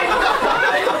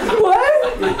 What?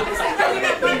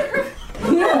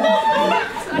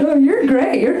 Yeah. Oh, you're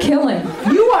great. You're killing.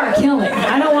 You are killing.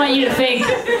 I don't want you to think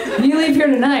when you leave here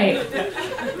tonight,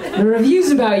 the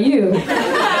reviews about you,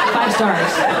 5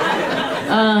 stars.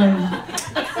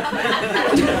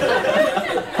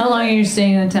 How long are you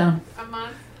staying in town? A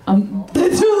month.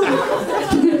 That's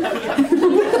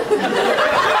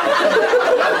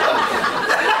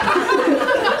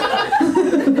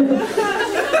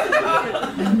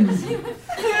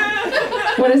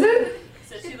What is it?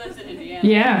 So she lives in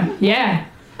Indiana.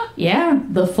 Yeah,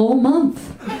 the full month.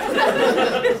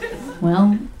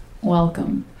 Well,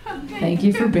 welcome. Thank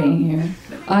you for being here.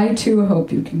 I too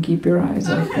hope you can keep your eyes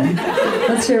open.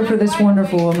 Let's hear it for this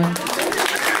wonderful woman.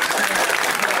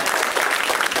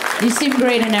 You seem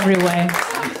great in every way.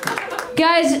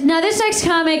 Guys, now this next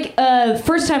comic,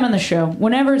 first time on the show.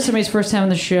 Whenever it's somebody's first time on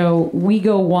the show, we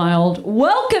go wild,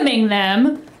 welcoming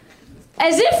them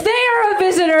as if they are a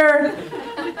visitor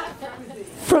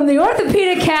from the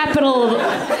orthopedic capital.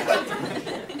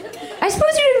 I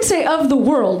suppose you didn't say of the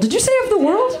world. Did you say of the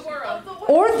world? The world.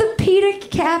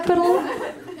 Orthopedic capital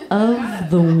of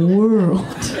the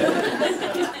world.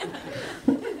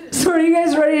 So are you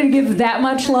guys ready to give that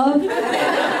much love?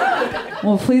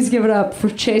 Well, please give it up for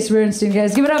Chase Bernstein,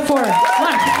 guys. Give it up for her. Come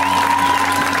on.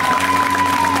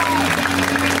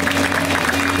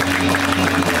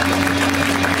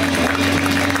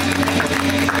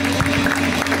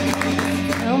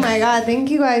 Oh my God, thank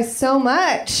you guys so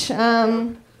much.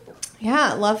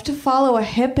 Yeah, love to follow a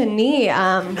hip and knee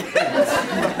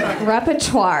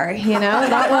repertoire, you know?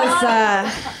 That was,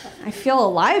 I feel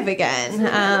alive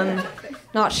again.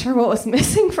 Not sure what was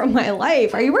missing from my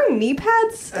life. Are you wearing knee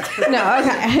pads? No,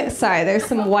 okay. Sorry, there's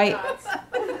some white...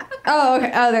 Oh,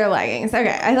 okay. Oh, they're leggings.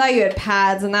 Okay, I thought you had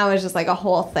pads, and that was just like a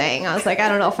whole thing. I was like, I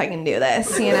don't know if I can do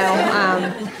this, you know?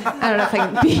 I don't know if I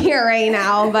can be here right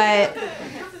now, but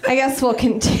I guess we'll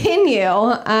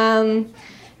continue.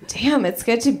 Damn, it's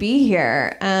good to be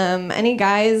here. Any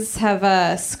guys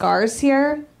have scars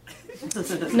here?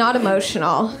 Not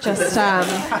emotional, just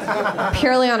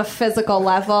purely on a physical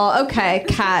level. Okay,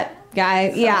 cat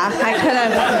guy. Yeah, I could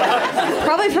have.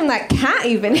 Probably from that cat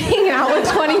you've been hanging out with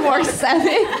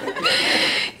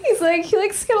 24/7. He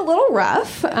likes to get a little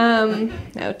rough.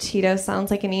 No, Tito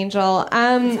sounds like an angel.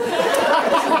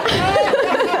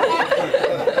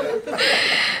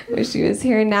 Wish he was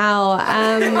here now.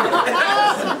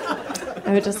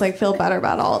 I would just feel better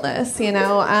about all this, you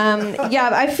know?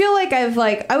 Yeah, I feel like I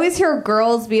always hear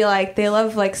girls be like, they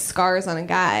love scars on a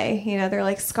guy. You know, they're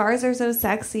like, scars are so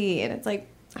sexy. And it's like,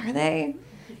 are they?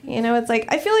 You know, it's like,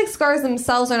 I feel like scars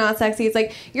themselves are not sexy. It's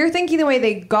like, you're thinking the way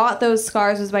they got those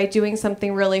scars was by doing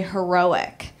something really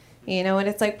heroic, you know? And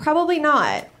it's like, probably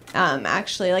not,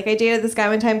 actually. I dated this guy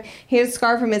one time. He had a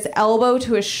scar from his elbow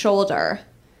to his shoulder.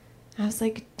 I was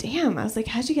like, damn. I was like,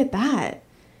 how'd you get that?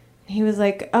 He was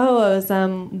like, oh, I was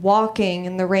walking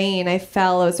in the rain. I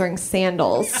fell. I was wearing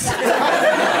sandals.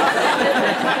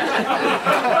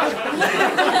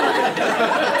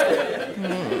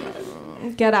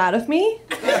 Get out of me.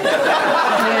 You know?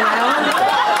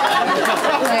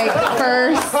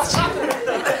 First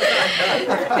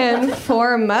and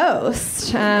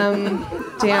foremost.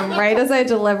 Damn, right as I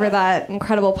deliver that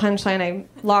incredible punchline, I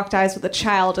locked eyes with a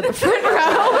child in the front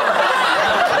row.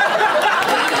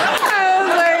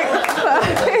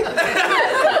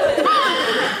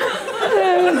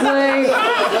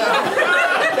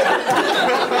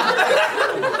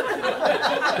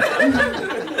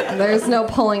 There's no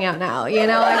pulling out now, you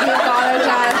know? You gotta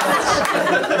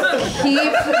just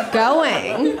keep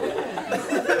going.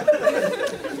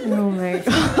 Oh my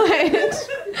God.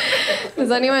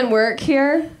 Does anyone work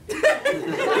here?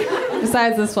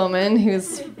 Besides this woman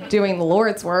who's doing the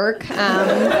Lord's work.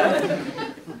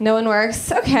 No one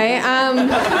works. Okay.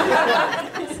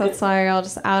 So sorry, I'll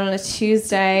just out on a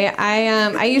Tuesday.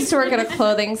 I used to work at a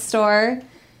clothing store.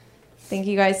 Thank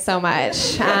you guys so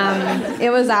much.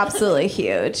 It was absolutely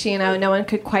huge. You know, no one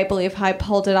could quite believe how I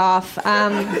pulled it off.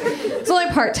 It's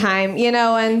only part-time, you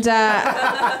know, and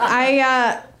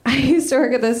I used to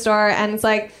work at this store, and it's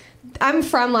like, I'm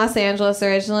from Los Angeles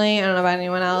originally. I don't know about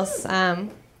anyone else.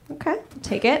 Okay, I'll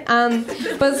take it.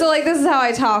 But so this is how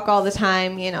I talk all the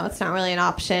time. You know, it's not really an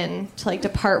option to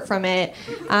depart from it.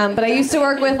 But I used to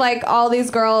work with all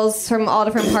these girls from all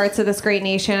different parts of this great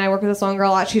nation. I worked with this one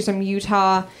girl a lot. She's from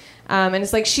Utah. And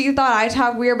it's she thought I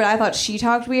talked weird, but I thought she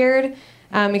talked weird.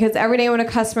 Because every day when a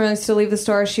customer used to leave the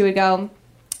store, she would go,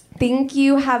 "Thank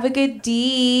you, have a good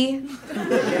D."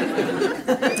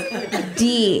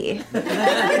 D.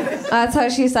 That's how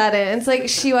she said it.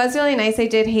 It's she was really nice. I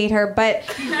did hate her, but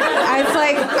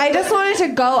I just wanted to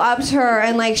go up to her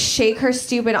and shake her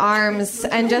stupid arms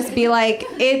and just be like,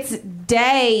 "It's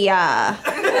day." You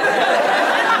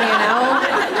know?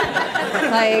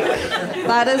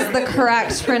 That is the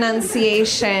correct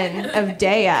pronunciation of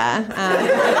Dea.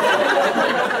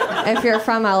 If you're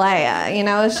from LA, you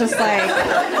know, it's just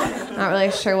not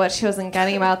really sure what she wasn't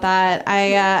getting about that.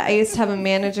 I used to have a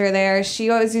manager there. She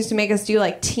always used to make us do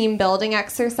team building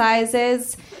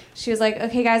exercises. She was like,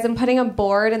 okay, guys, I'm putting a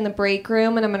board in the break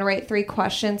room and I'm going to write 3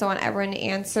 questions. I want everyone to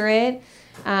answer it.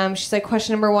 She's like,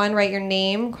 question number 1, write your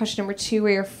name. Question number 2,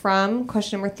 where you're from.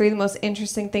 Question number 3, the most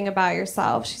interesting thing about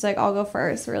yourself. She's like, I'll go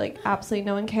first. We're like, absolutely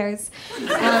no one cares. So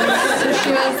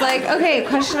she was like, okay,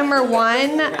 question number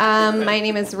 1, my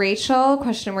name is Rachel.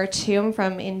 Question number 2, I'm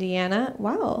from Indiana.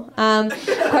 Wow.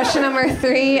 Question number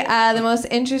 3, the most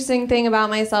interesting thing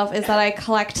about myself is that I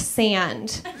collect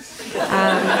sand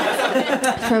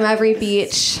from every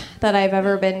beach that I've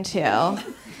ever been to.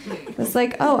 It's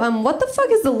what the fuck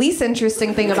is the least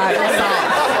interesting thing about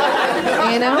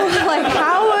yourself? You know?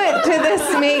 How did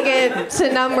this make it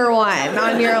to number 1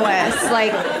 on your list?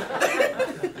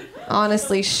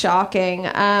 Honestly, shocking.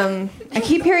 I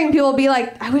keep hearing people be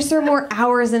like, I wish there were more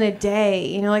hours in a day.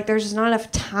 You know, there's just not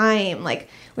enough time.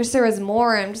 Wish wish there was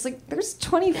more. I'm just like, there's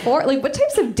 24. Like, what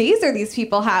types of days are these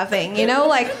people having? You know,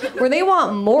 like, where they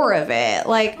want more of it.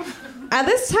 Like, at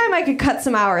this time, I could cut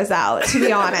some hours out, to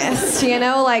be honest. You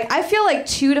know, like, I feel like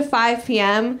 2 to 5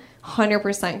 p.m.,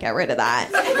 100% get rid of that.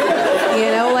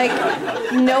 You know, like,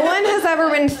 no one has ever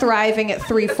been thriving at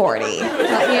 3:40. You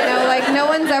know, like, no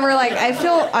one's ever, like, I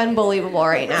feel unbelievable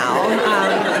right now.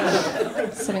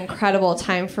 It's an incredible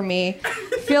time for me.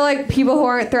 I feel like people who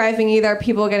aren't thriving either are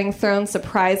people getting thrown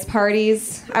surprise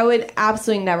parties. I would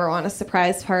absolutely never want a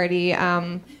surprise party.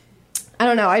 I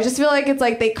don't know. I just feel like it's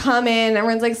like they come in,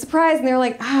 everyone's like, surprise, and they're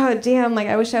like, oh, damn, like,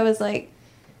 I wish I was, like,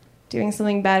 doing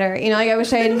something better. You know, like, I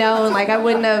wish I had known, like, I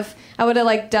would have,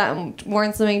 like,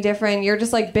 worn something different. You're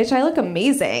just like, bitch, I look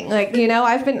amazing. Like, you know,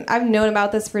 I've known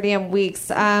about this for damn weeks.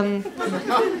 Cutting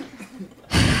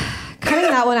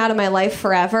that one out of my life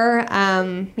forever.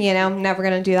 You know, I'm never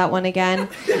gonna do that one again.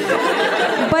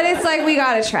 But it's like, we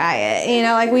gotta try it. You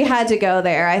know, like, we had to go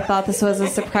there. I thought this was a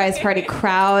surprise party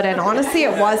crowd, and honestly,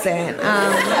 it wasn't.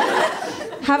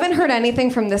 Haven't heard anything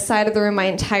from this side of the room my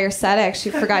entire set. I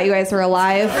actually forgot you guys were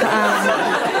alive.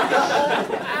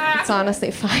 It's honestly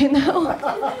fine, though.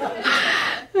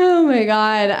 Oh, my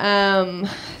God. I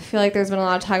feel like there's been a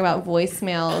lot of talk about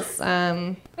voicemails.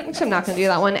 Actually, I'm not going to do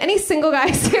that one. Any single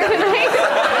guys here tonight?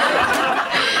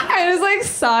 I just, like,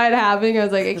 saw it happening. I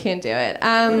was like, I can't do it.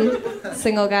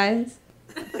 Single guys?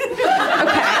 Okay.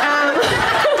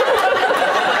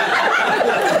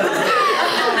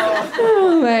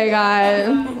 Oh my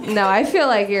God. No, I feel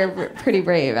like you're pretty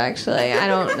brave, actually. I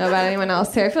don't know about anyone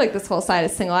else here. I feel like this whole side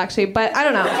is single, actually, but I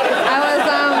don't know.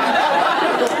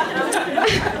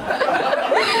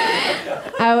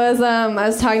 I was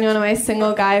talking to one of my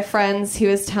single guy friends. He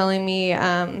was telling me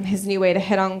his new way to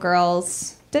hit on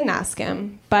girls. Didn't ask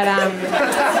him, but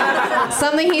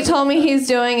something he told me he's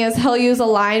doing is he'll use a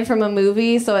line from a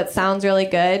movie so it sounds really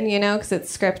good, you know, because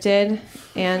it's scripted.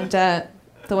 And the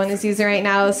one he's using right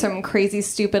now is from Crazy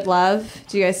Stupid Love.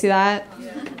 Do you guys see that?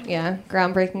 Yeah,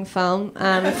 groundbreaking film.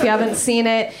 If you haven't seen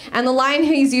it. And the line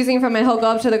he's using from it, he'll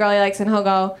go up to the girl he likes and he'll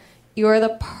go, "You are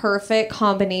the perfect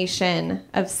combination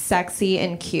of sexy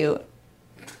and cute."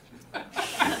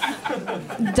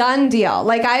 Done deal.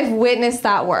 Like, I've witnessed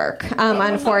that work,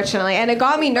 unfortunately, and it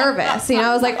got me nervous. You know,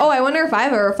 I was like, oh, I wonder if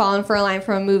I've ever fallen for a line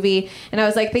from a movie. And I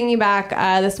was like thinking back,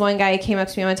 this one guy came up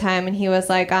to me one time and he was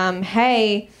like,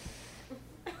 hey,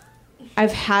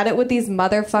 I've had it with these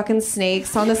motherfucking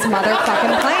snakes on this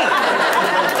motherfucking plane.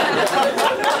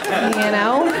 You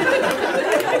know?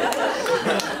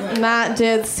 And that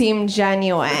did seem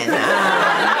genuine in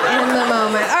the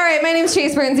moment. All right, my name's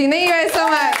Chase Bernstein. Thank you guys so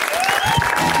much.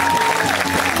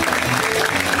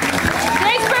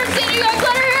 Chase Bernstein, you guys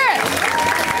let her hear it.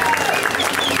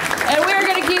 And we're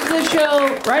going to keep the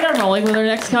show right on rolling with our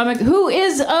next comic, who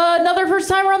is another first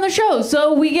timer on the show.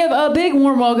 So we give a big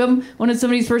warm welcome when it's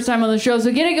somebody's first time on the show.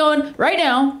 So get it going right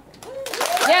now.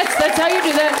 Yes, that's how you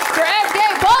do that. For F.K.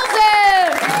 Paulson!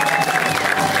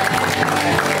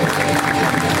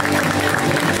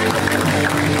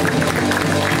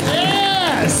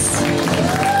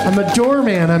 I'm a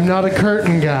doorman. I'm not a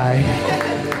curtain guy.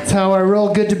 That's how I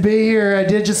roll. Good to be here. I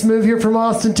did just move here from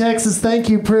Austin, Texas. Thank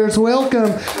you. Prayers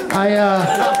welcome. I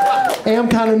am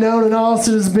kind of known in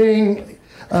Austin as being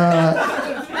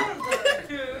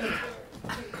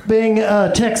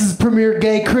Texas' premier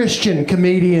gay Christian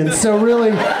comedian. So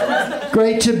really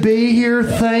great to be here.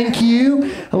 Thank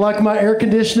you. I like my air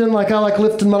conditioning like I like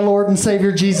lifting my Lord and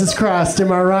Savior Jesus Christ.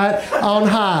 Am I right? On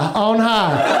high. On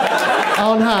high.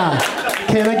 On high.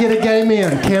 Can I get a gay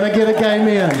man? Can I get a gay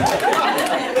man?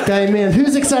 Gay man.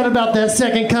 Who's excited about that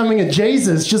second coming of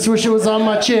Jesus? Just wish it was on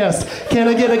my chest. Can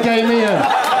I get a gay man?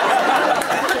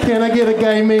 Can I get a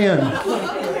gay man?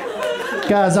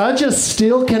 Guys, I just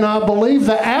still cannot believe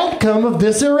the outcome of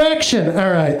this erection.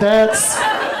 All right, that's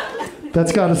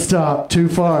got to stop. Too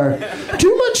far.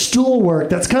 Too much stool work.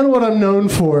 That's kind of what I'm known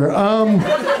for.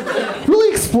 Really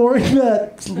exploring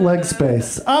that leg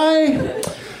space.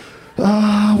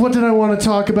 What did I want to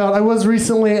talk about? I was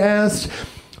recently asked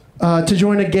to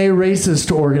join a gay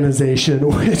racist organization,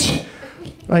 which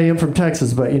I am from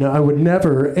Texas, but, you know, I would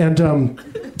never. And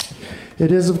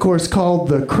it is, of course, called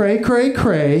the Cray Cray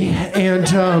Cray. And,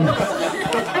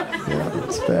 yeah,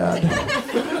 it's bad.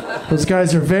 Those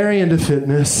guys are very into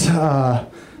fitness. They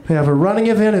have a running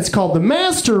event. It's called the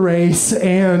Master Race,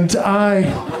 and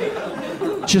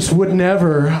I just would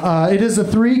never. It is a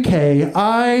 3K.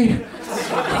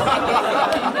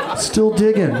 Still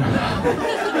digging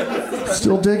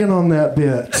on that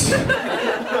bit.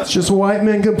 It's just white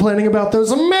men complaining about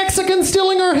those Mexicans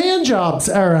stealing our hand jobs.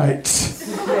 All right.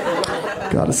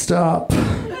 Gotta stop.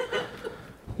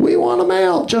 We want a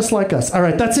male, just like us. All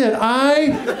right, that's it.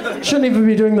 I shouldn't even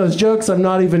be doing those jokes. I'm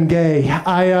not even gay.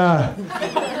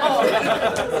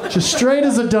 Just straight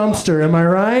as a dumpster, am I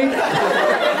right?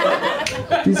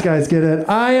 These guys get it.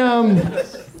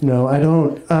 No, I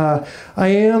don't.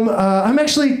 I'm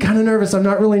actually kind of nervous. I'm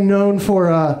not really known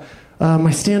for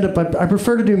my stand-up. I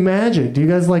prefer to do magic. Do you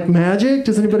guys like magic?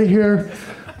 Does anybody here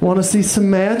want to see some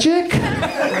magic?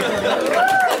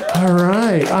 All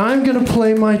right, I'm going to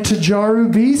play my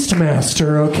Tajaru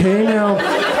Beastmaster, okay? Now,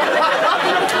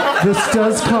 this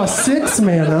does cost 6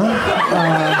 mana.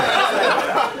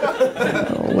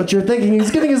 What you're thinking,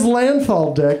 he's getting his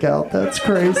landfall deck out. That's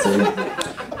crazy.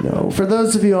 No, for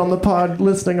those of you on the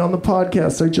listening on the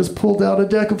podcast, I just pulled out a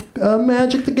deck of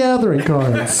Magic the Gathering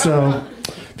cards. So,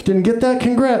 if you didn't get that,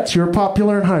 congrats. You were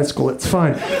popular in high school. It's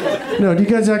fine. No, do you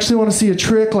guys actually want to see a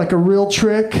trick, like a real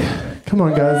trick? Come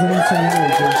on, guys. I need some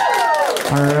energy.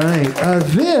 All right.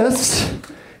 This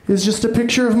is just a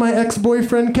picture of my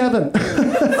ex-boyfriend, Kevin.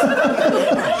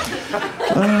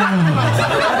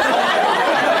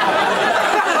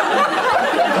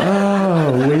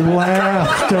 We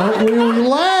laugh, don't we? We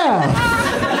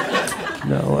laugh.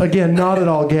 No, again, not at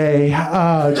all gay.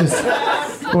 Just,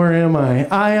 where am I?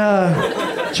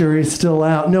 Jury's still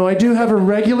out. No, I do have a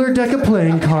regular deck of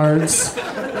playing cards.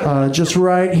 Just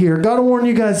right here. Gotta warn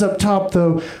you guys up top,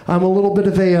 though, I'm a little bit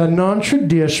of a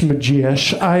non-tradish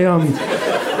magician. I,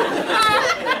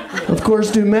 of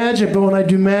course, do magic, but when I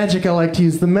do magic, I like to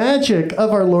use the magic of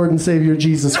our Lord and Savior,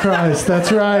 Jesus Christ.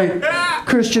 That's right.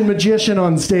 Christian magician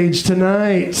on stage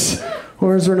tonight.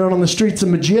 Or as we're known on the streets, a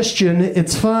magician.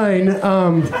 It's fine.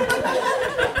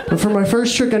 But for my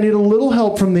first trick, I need a little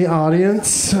help from the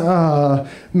audience.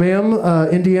 Ma'am,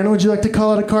 Indiana, would you like to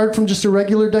call out a card from just a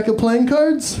regular deck of playing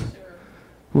cards?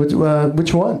 Which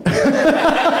one?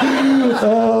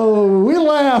 Oh, we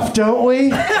laugh, don't we?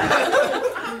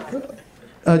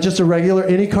 Just a regular,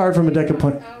 any card from a deck of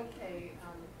playing.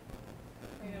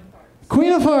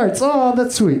 Queen of Hearts. Oh,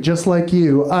 that's sweet. Just like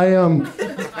you. In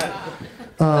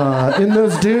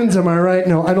those dunes, am I right?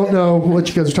 No, I don't know what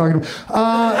you guys are talking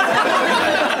about.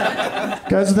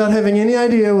 Guys, without having any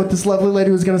idea what this lovely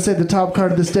lady was going to say, the top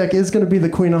card of this deck is going to be the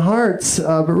Queen of Hearts.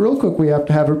 But real quick, we have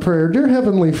to have a prayer. Dear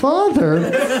Heavenly Father,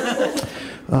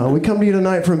 we come to you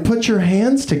tonight from Put Your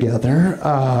Hands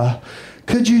Together.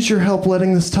 Could use your help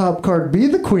letting this top card be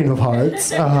the Queen of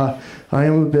Hearts. I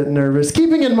am a bit nervous.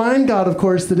 Keeping in mind, God, of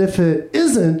course, that if it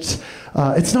isn't,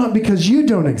 it's not because you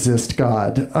don't exist,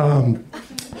 God.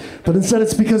 But instead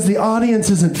it's because the audience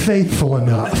isn't faithful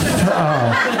enough.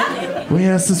 We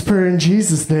ask this prayer in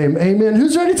Jesus' name. Amen.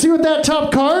 Who's ready to see what that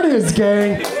top card is,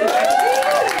 gang?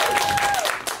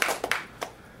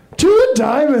 2 of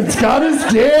diamonds. God is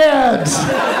dead.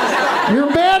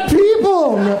 You're bad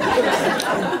people. No.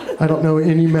 I don't know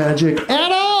any magic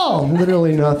at all.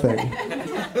 Literally nothing.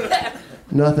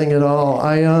 Nothing at all.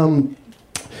 I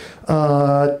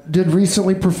did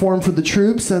recently perform for the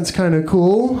troops. That's kind of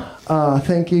cool.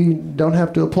 Thank you. Don't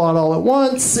have to applaud all at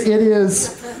once. It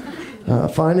is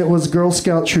fine. It was Girl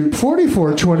Scout Troop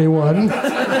 4421,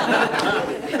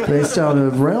 based out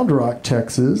of Round Rock,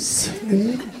 Texas,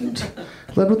 and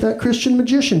led with that Christian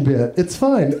magician bit. It's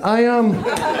fine.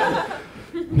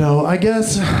 No, I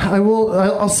guess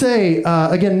I'll say,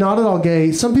 again, not at all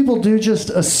gay. Some people do just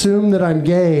assume that I'm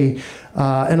gay,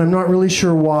 and I'm not really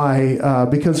sure why,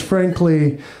 because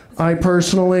frankly, I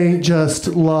personally just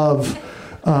love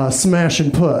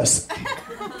smashing puss.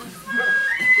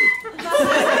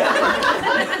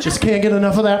 Just can't get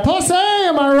enough of that pussy,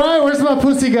 am I right? Where's my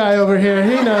pussy guy over here?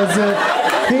 He knows it.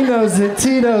 He knows it.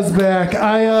 Tito's back.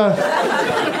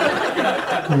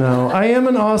 No, I am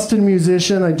an Austin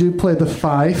musician. I do play the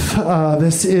fife.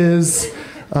 This is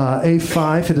a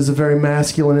fife. It is a very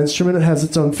masculine instrument. It has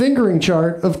its own fingering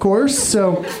chart, of course.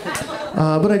 So,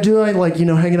 but I like,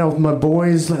 hanging out with my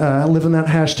boys, living that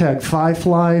hashtag fife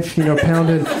life,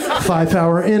 pounding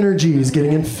 5-hour energies,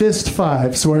 getting in fist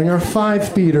fives, wearing our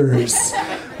five beaters.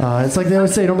 It's like they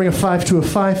always say, don't bring a fife to a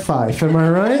fife. Am I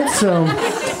right?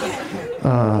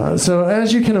 So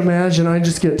as you can imagine, I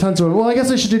just get tons of it. Well, I guess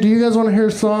I should do you guys want to hear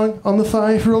a song on the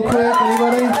fife real quick?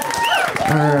 Anybody?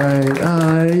 All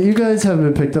right. You guys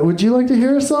haven't been picked up. Would you like to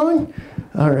hear a song?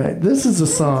 All right. This is a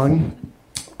song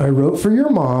I wrote for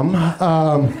your mom.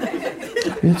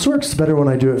 It works better when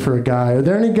I do it for a guy. Are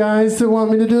there any guys that want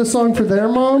me to do a song for their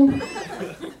mom?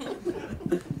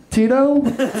 Tito?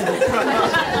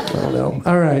 Oh, no.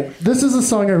 All right. This is a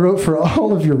song I wrote for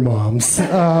all of your moms.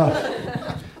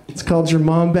 It's called Your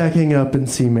Mom Backing Up in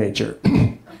C Major.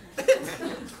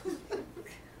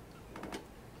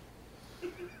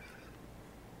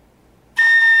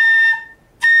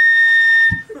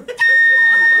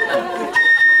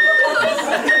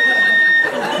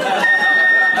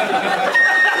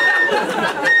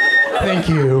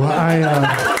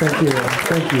 Thank you.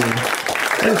 Thank you.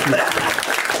 Thank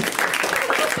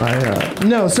you.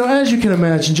 No, so as you can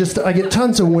imagine, I get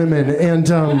tons of women, and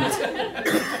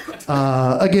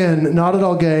again, not at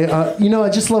all gay. I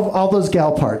just love all those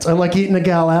gal parts. I like eating a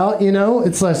gal out,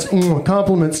 It's less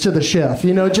compliments to the chef,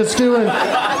 just doing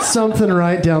something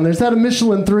right down there. Is that a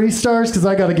Michelin 3 stars? Because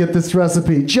I got to get this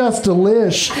recipe. Just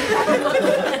delish.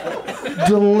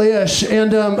 Delish.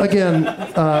 And again,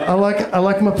 I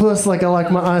like my puss like I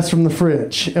like my ice from the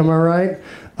fridge. Am I right?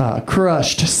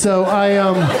 Crushed. So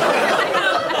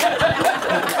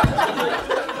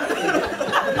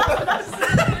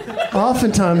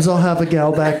oftentimes I'll have a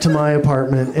gal back to my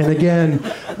apartment, and again,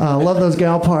 love those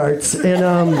gal parts. And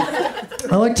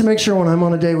I like to make sure when I'm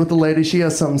on a date with the lady, she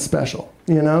has something special,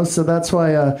 So that's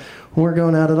why when we're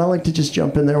going at it, I like to just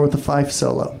jump in there with a fife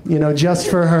solo, just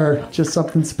for her, just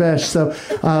something special.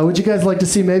 So would you guys like to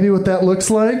see maybe what that looks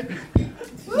like?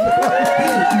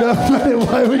 No,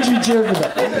 why would you cheer for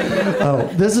that? Oh,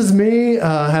 this is me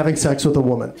having sex with a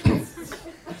woman.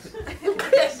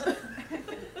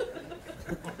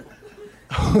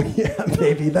 Oh, yeah,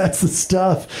 baby, that's the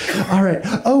stuff. All right.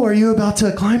 Oh, are you about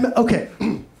to climb? Okay.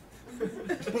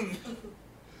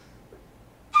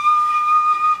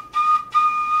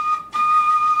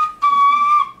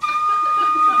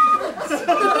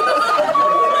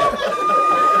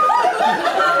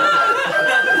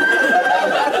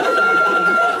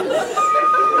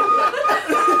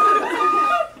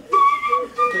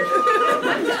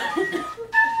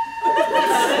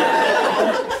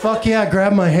 Fuck yeah,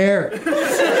 grab my hair.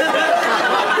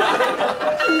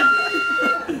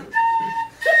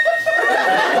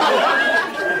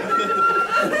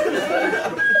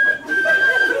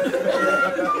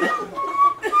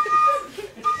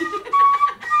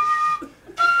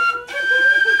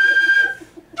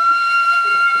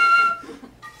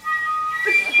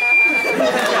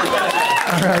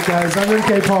 All right, guys, I'm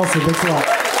MK Paulson. Thanks a lot.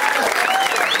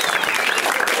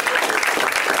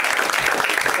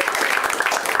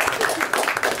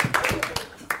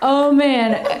 Oh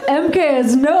man, MK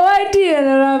has no idea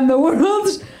that I'm the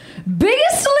world's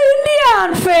biggest Celine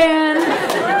Dion fan.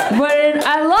 But in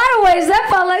a lot of ways, that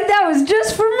felt like that was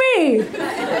just for me.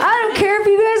 I don't care if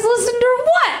you guys listened or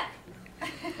what.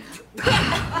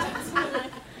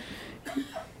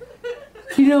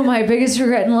 My biggest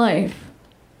regret in life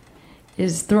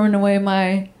is throwing away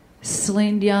my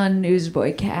Celine Dion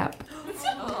newsboy cap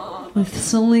with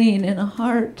Celine in a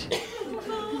heart.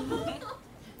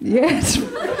 Yeah,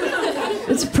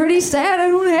 it's pretty sad I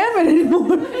don't have it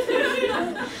anymore.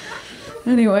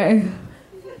 Anyway,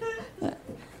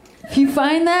 if you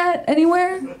find that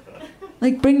anywhere,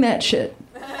 bring that shit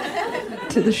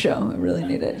to the show. I really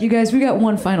need it. You guys, we got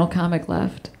one final comic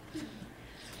left.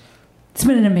 It's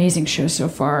been an amazing show so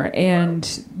far, and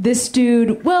this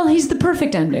dude, well, he's the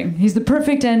perfect ending. He's the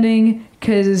perfect ending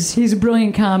because he's a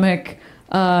brilliant comic,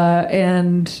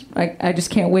 and I just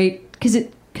can't wait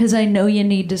because I know you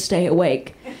need to stay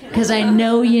awake. Because I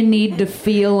know you need to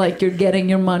feel like you're getting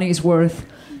your money's worth.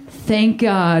 Thank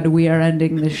God we are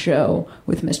ending the show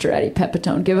with Mr. Eddie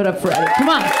Pepitone. Give it up for Eddie. Come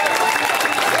on.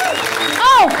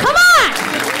 Oh, come on!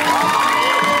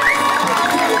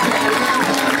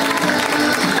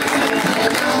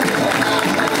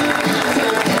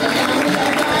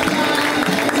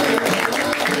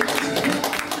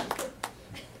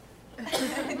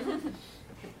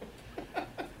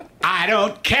 I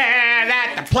don't care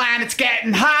that the planet's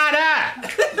getting hotter,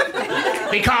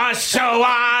 because so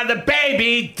are the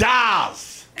baby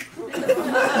dolls.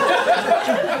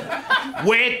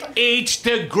 With each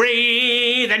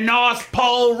degree the North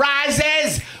Pole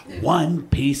rises, one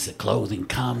piece of clothing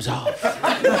comes off.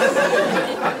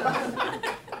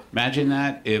 Imagine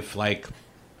that if,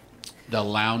 the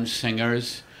lounge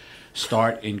singers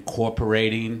start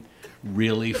incorporating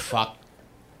really fucked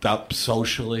up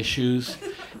social issues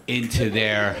into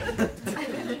their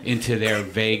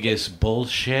Vegas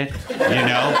bullshit,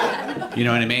 You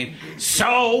know what I mean?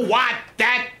 So what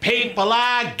that people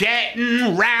are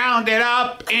getting rounded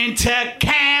up into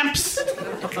camps.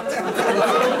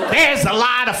 There's a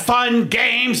lot of fun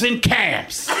games in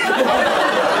camps.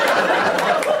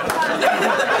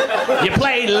 You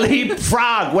play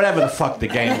leapfrog, whatever the fuck the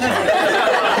games are.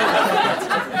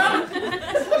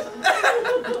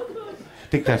 I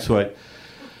think that's what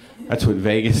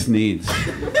Vegas needs.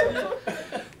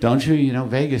 Don't you?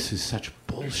 Vegas is such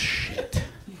bullshit.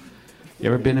 You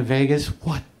ever been to Vegas?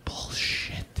 What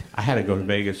bullshit. I had to go to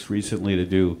Vegas recently to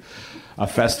do a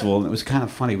festival, and it was kind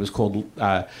of funny. It was called,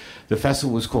 the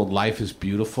festival was called Life is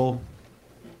Beautiful.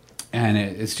 And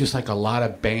it's just a lot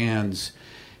of bands,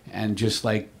 and just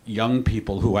young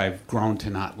people who I've grown to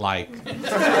not like.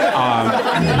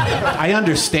 I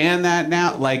understand that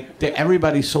now. Like,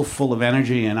 everybody's so full of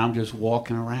energy, and I'm just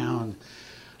walking around,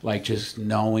 like, just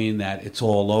knowing that it's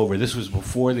all over. This was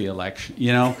before the election,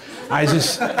 you know? I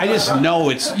just know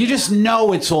you just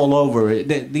know it's all over.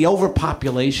 The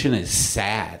overpopulation is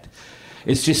sad.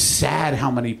 It's just sad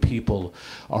how many people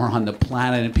are on the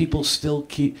planet, and people still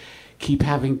keep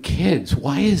having kids.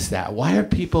 Why is that? Why are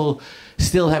people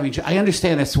still having... I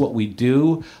understand that's what we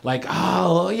do. Like,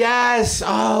 oh, yes,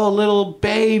 oh, little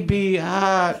baby.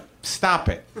 Stop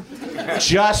it.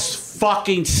 Just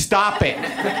fucking stop it.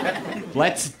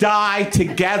 Let's die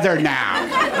together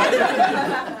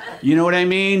now. You know what I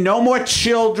mean? No more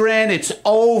children. It's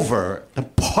over. The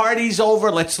party's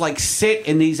over. Let's like sit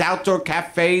in these outdoor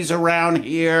cafes around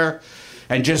here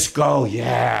and just go,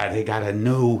 yeah, they got a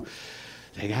new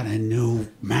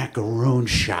macaroon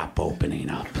shop opening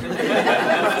up.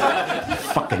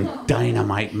 Fucking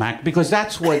dynamite mac, because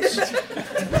that's what's...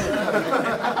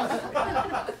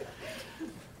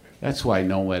 That's why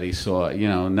nobody saw, you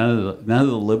know, none of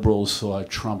the liberals saw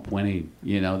Trump winning.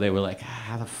 You know, they were like,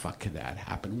 how the fuck could that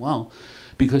happen? Well,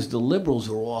 because the liberals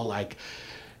are all like,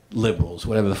 liberals,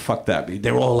 whatever the fuck that be,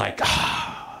 they're all like,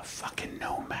 fucking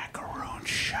no macaroon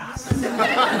shop.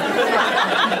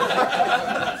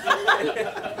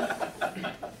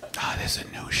 There's a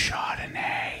new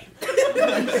Chardonnay.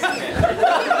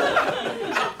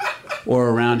 Or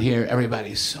around here,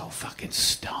 everybody's so fucking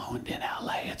stoned in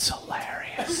LA, it's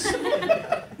hilarious.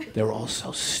 They're all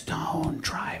so stoned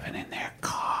driving in their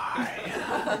car. You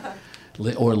know?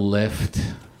 Or Lyft.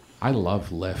 I love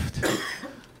Lyft.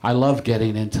 I love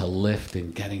getting into Lyft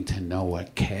and getting to know a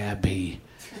cabbie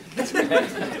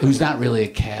who's not really a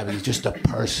cabbie, he's just a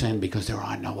person because there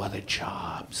are no other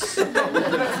jobs.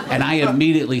 And I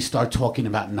immediately start talking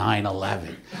about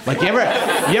 9/11. Like, you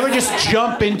ever just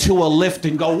jump into a Lyft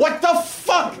and go, what the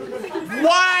fuck?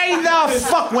 Why the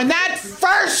fuck? When that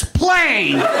first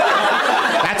plane,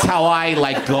 that's how I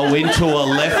like go into a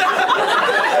Lyft.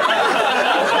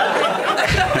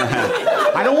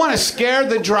 I don't want to scare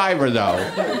the driver, though.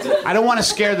 I don't want to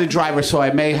scare the driver, so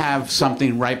I may have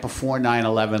something right before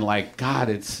 9/11, like, God,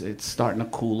 it's starting to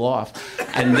cool off.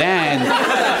 And then,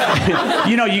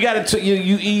 you know, you got to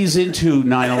you ease into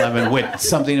 9/11 with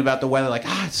something about the weather, like,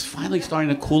 it's finally starting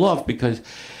to cool off because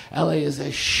LA is a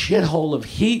shithole of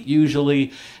heat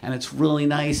usually, and it's really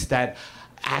nice that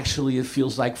actually it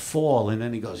feels like fall. And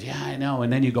then he goes, yeah, I know.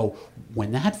 And then you go,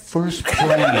 when that first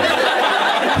plane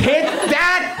hit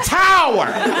that tower,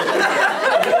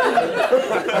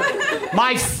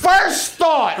 my first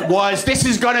thought was, this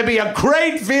is going to be a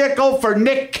great vehicle for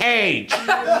Nick Cage.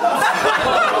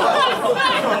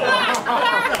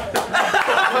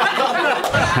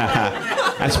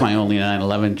 That's my only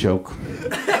 9/11 joke.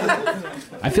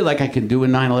 I feel like I can do a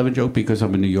 9/11 joke because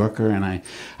I'm a New Yorker, and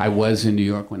I was in New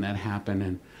York when that happened,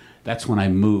 and that's when I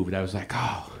moved. I was like,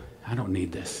 oh, I don't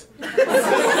need this.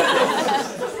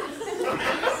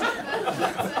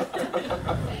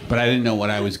 But I didn't know what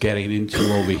I was getting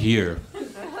into over here.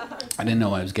 I didn't know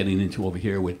what I was getting into over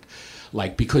here with,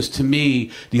 like, because to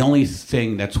me, the only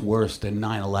thing that's worse than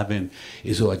 9/11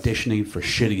 is auditioning for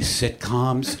shitty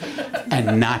sitcoms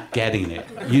and not getting it.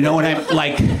 You know what I'm,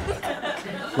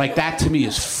 like that to me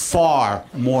is far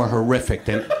more horrific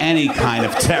than any kind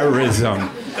of terrorism.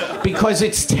 Because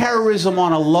it's terrorism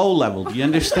on a low level, do you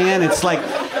understand? It's like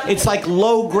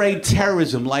low-grade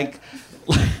terrorism, like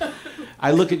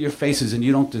I look at your faces and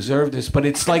you don't deserve this, but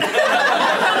it's like,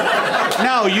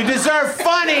 no, you deserve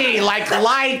funny, like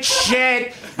light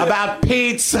shit about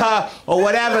pizza or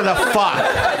whatever the fuck.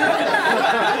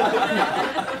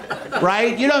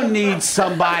 Right? You don't need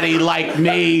somebody like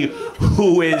me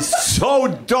who is so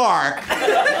dark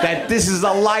that this is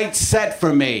a light set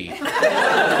for me.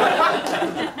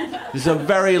 This is a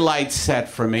very light set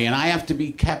for me, and I have to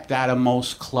be kept out of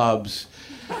most clubs,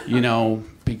 you know,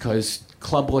 because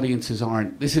club audiences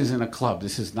aren't, this isn't a club,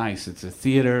 this is nice, it's a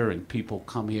theater, and people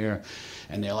come here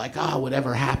and they're like,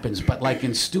 whatever happens, but like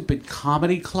in stupid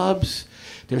comedy clubs,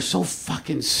 they're so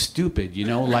fucking stupid, you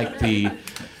know, like the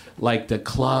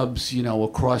clubs, you know,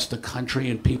 across the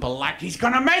country, and people are like, he's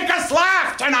gonna make us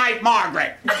laugh tonight,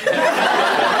 Margaret.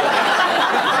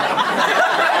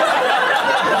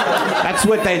 That's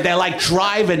what they're like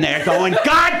driving there going,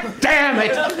 God damn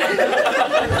it!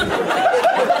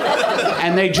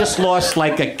 And they just lost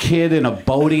like a kid in a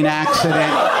boating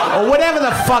accident, or whatever the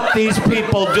fuck these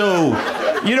people do.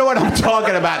 You know what I'm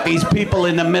talking about, these people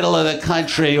in the middle of the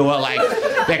country who are like,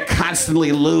 they're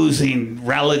constantly losing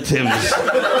relatives.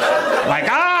 Like,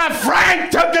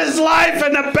 Frank took his life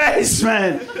in the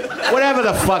basement. Whatever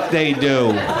the fuck they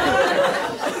do.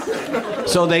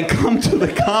 So they come to the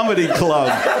comedy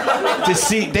club to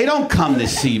see. They don't come to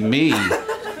see me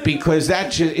because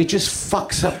it just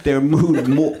fucks up their mood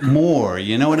more.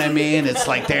 You know what I mean? It's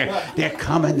like they're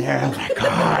coming there like,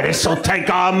 oh, this will take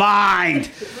our mind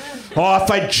off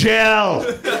of Jill,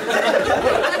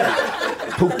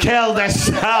 who killed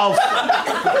herself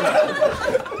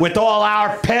with all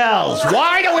our pills.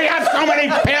 Why do we have so many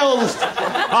pills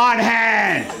on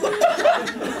hand?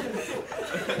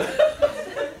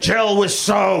 Jill was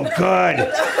so good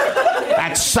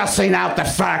at sussing out the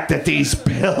fact that these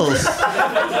pills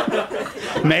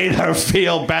made her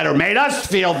feel better, made us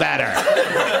feel better.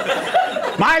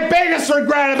 My biggest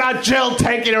regret about Jill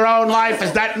taking her own life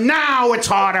is that now it's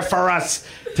harder for us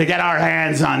to get our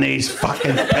hands on these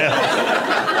fucking pills.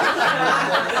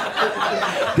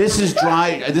 This is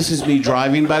me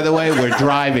driving, by the way. We're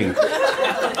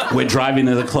driving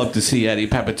to the club to see Eddie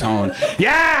Pepitone.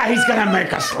 Yeah, he's gonna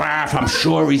make us laugh. I'm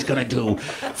sure he's gonna do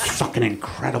fucking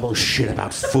incredible shit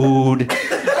about food.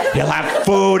 He'll have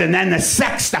food and then the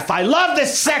sex stuff. I love the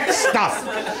sex stuff.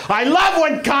 I love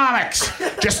when comics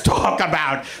just talk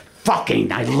about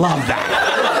fucking. I love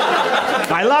that.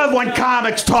 I love when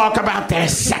comics talk about their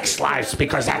sex lives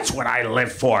because that's what I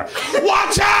live for.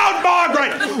 Watch out,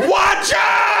 Margaret! Watch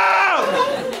out!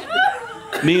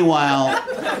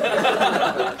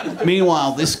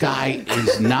 Meanwhile, this guy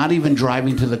is not even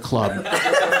driving to the club.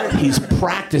 He's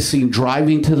practicing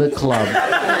driving to the club.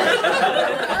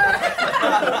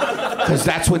 Because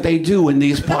that's what they do in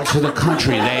these parts of the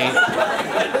country.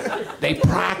 They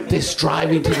practice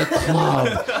driving to the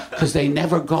club because they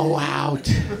never go out.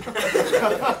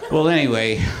 Well,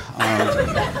 anyway,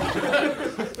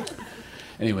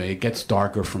 it gets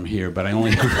darker from here, but I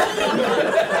only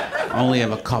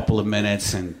have a couple of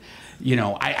minutes, and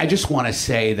I just want to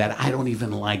say that I don't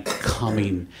even like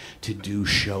coming to do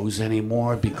shows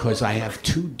anymore because I have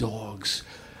 2 dogs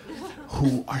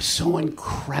who are so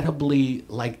incredibly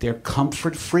they're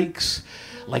comfort freaks.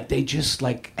 Like they just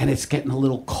and it's getting a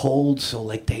little cold, so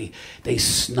they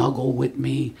snuggle with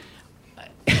me.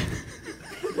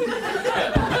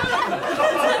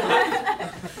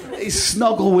 They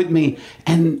snuggle with me,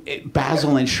 and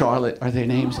Basil and Charlotte are their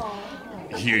names.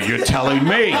 You're telling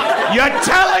me. You're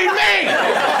telling me.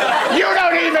 You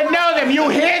don't even know them. You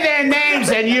hear their names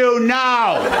and you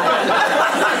know.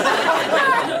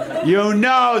 You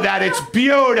know that it's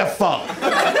beautiful.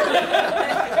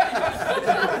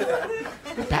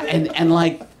 And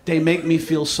they make me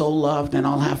feel so loved, and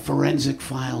I'll have Forensic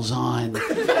Files on.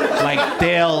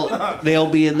 They'll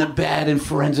be in the bed in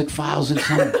Forensic Files, and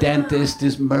some dentist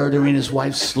is murdering his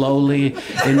wife slowly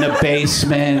in the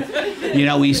basement.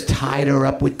 He's tied her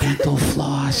up with dental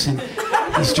floss, and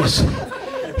he's just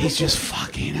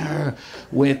fucking her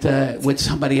with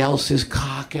somebody else's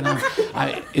cock. And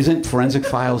isn't Forensic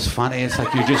Files funny? It's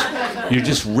like you're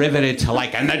just riveted to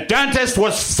and the dentist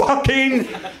was fucking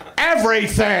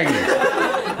everything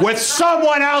with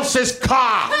someone else's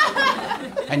cock.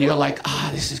 And you're like,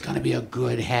 this is going to be a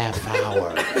good half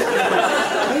hour.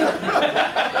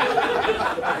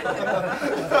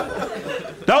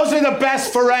 Those are the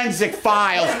best Forensic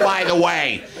Files, by the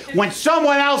way. When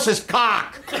someone else's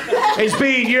cock is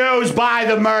being used by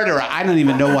the murderer. I don't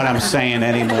even know what I'm saying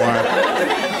anymore.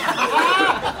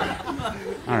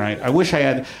 All right, I wish I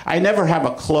had. I never have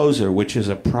a closer, which is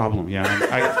a problem. Yeah,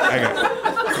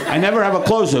 I never have a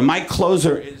closer. My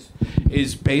closer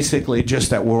is basically just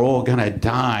that we're all gonna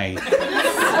die.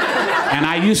 And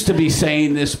I used to be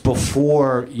saying this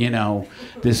before,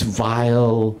 this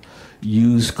vile,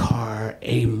 used car,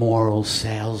 amoral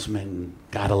salesman.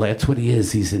 That's what he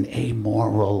is. He's an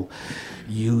amoral,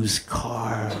 used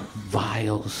car,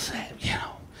 vile,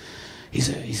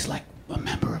 He's like a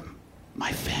member of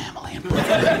my family in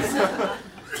Brooklyn.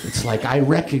 It's like I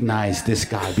recognize this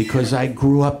guy because I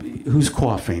grew up. Who's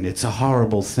coughing? It's a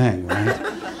horrible thing, right?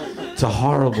 It's a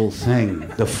horrible thing.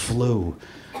 The flu.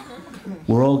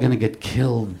 We're all gonna get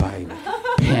killed by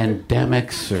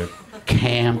pandemics or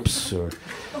camps or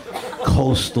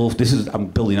coastal. I'm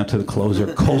building up to the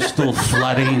closer. Coastal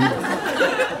flooding.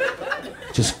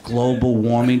 Just global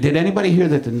warming. Did anybody hear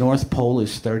that the North Pole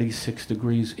is 36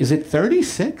 degrees? Is it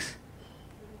 36?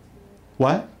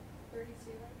 What?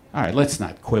 32. All right, let's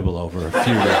not quibble over a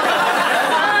few.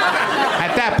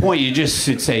 At that point, you just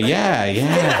should say, yeah.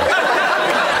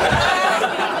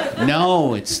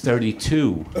 No, it's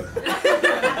 32.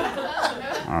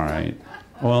 All right.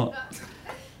 Well,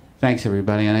 thanks,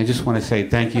 everybody. And I just want to say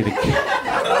thank you to...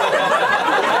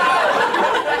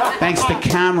 Thanks to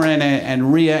Cameron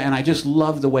and Rhea. And I just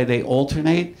love the way they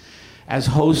alternate. as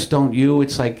hosts, don't you?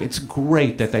 It's like, it's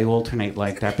great that they alternate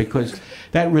like that because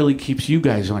that really keeps you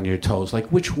guys on your toes. Like,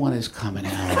 which one is coming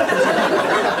out?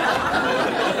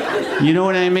 You know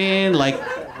what I mean? Like,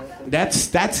 that's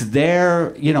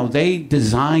their, you know, they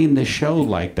designed the show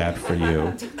like that for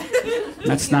you.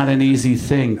 That's not an easy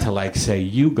thing to like say,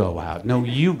 you go out. No,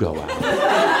 you go out.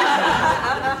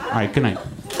 All right, good night.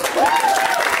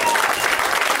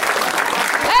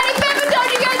 Eddie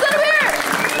Pepitone, you guys let him hear it!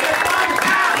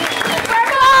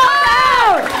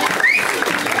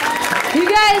 You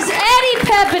guys, Eddie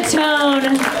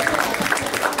Pepitone.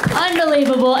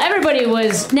 Unbelievable. Everybody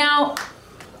was. Now,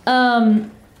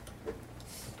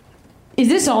 is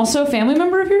this also a family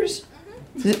member of yours?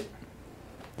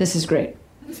 This is great.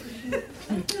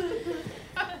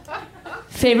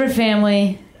 Favorite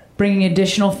family, bringing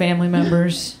additional family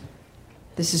members.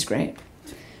 This is great.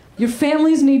 Your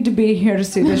families need to be here to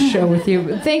see this show with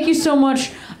you. Thank you so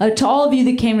much to all of you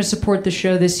that came to support the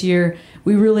show this year.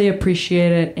 We really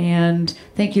appreciate it. And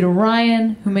thank you to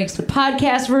Ryan, who makes the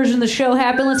podcast version of the show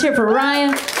happen. Let's hear it for Ryan,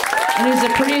 and who's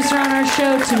a producer on our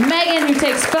show. To Megan, who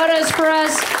takes photos for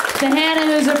us. To Hannah,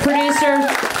 who's a producer.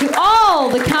 To all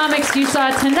the comics you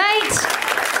saw tonight.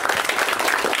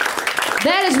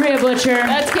 That is Rhea Butcher.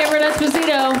 That's Cameron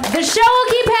Esposito. The show will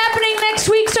keep happening next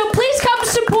week, so please come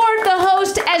support the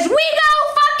host as we go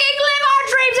fucking live our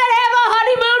dreams and have a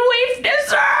honeymoon we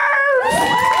deserve.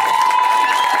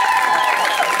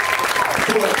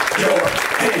 Put your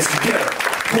hands together.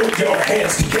 Put your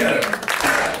hands together.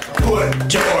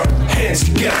 Put your hands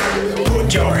together.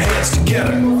 Put your hands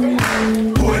together.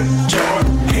 Put your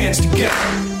hands together.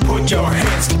 Put your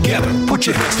hands together. Put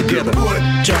your hands together.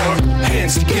 Put your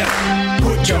hands together.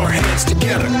 Put your hands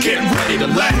together. Get ready to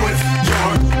laugh. Put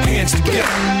your hands together.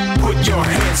 Put your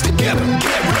hands together.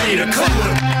 Get ready to clap.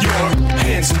 Put your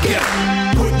hands together.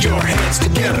 Put your hands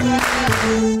together.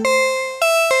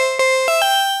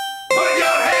 Put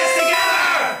your hands together.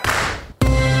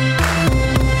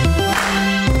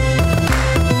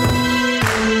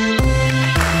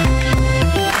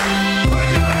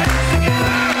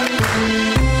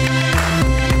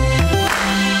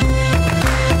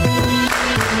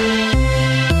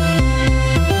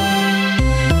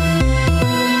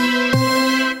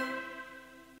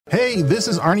 Hey, this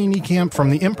is Arnie Niekamp from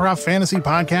the Improv Fantasy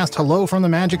Podcast, Hello from the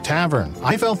Magic Tavern.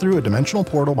 I fell through a dimensional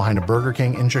portal behind a Burger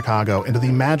King in Chicago into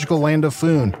the magical land of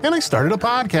Foon, and I started a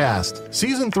podcast.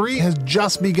 Season 3 has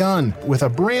just begun with a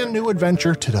brand new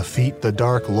adventure to defeat the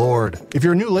Dark Lord. If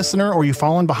you're a new listener or you've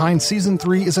fallen behind, Season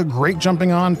 3 is a great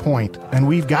jumping on point, and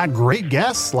we've got great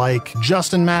guests like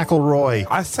Justin McElroy.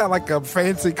 I sound like a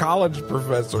fancy college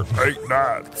professor. 8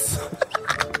 nuts.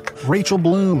 Rachel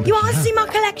Bloom. You want to see my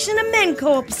collection of men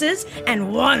corpses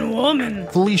and one woman?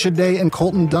 Felicia Day and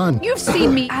Colton Dunn. You've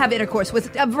seen me have intercourse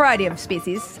with a variety of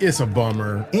species. It's a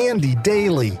bummer. Andy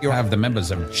Daly. You have the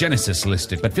members of Genesis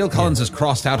listed, but Phil Collins is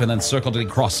crossed out and then circled and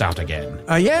crossed out again.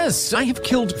 Yes, I have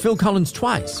killed Phil Collins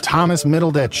twice. Thomas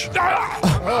Middleditch.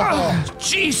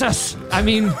 Jesus! I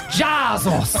mean,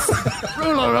 Jesus!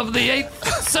 Ruler of the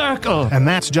Eighth Circle. And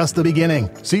that's just the beginning.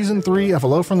 Season 3 of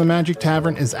Hello from the Magic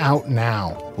Tavern is out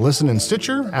now. Listen in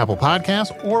Stitcher, Apple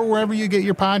Podcasts, or wherever you get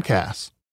your podcasts.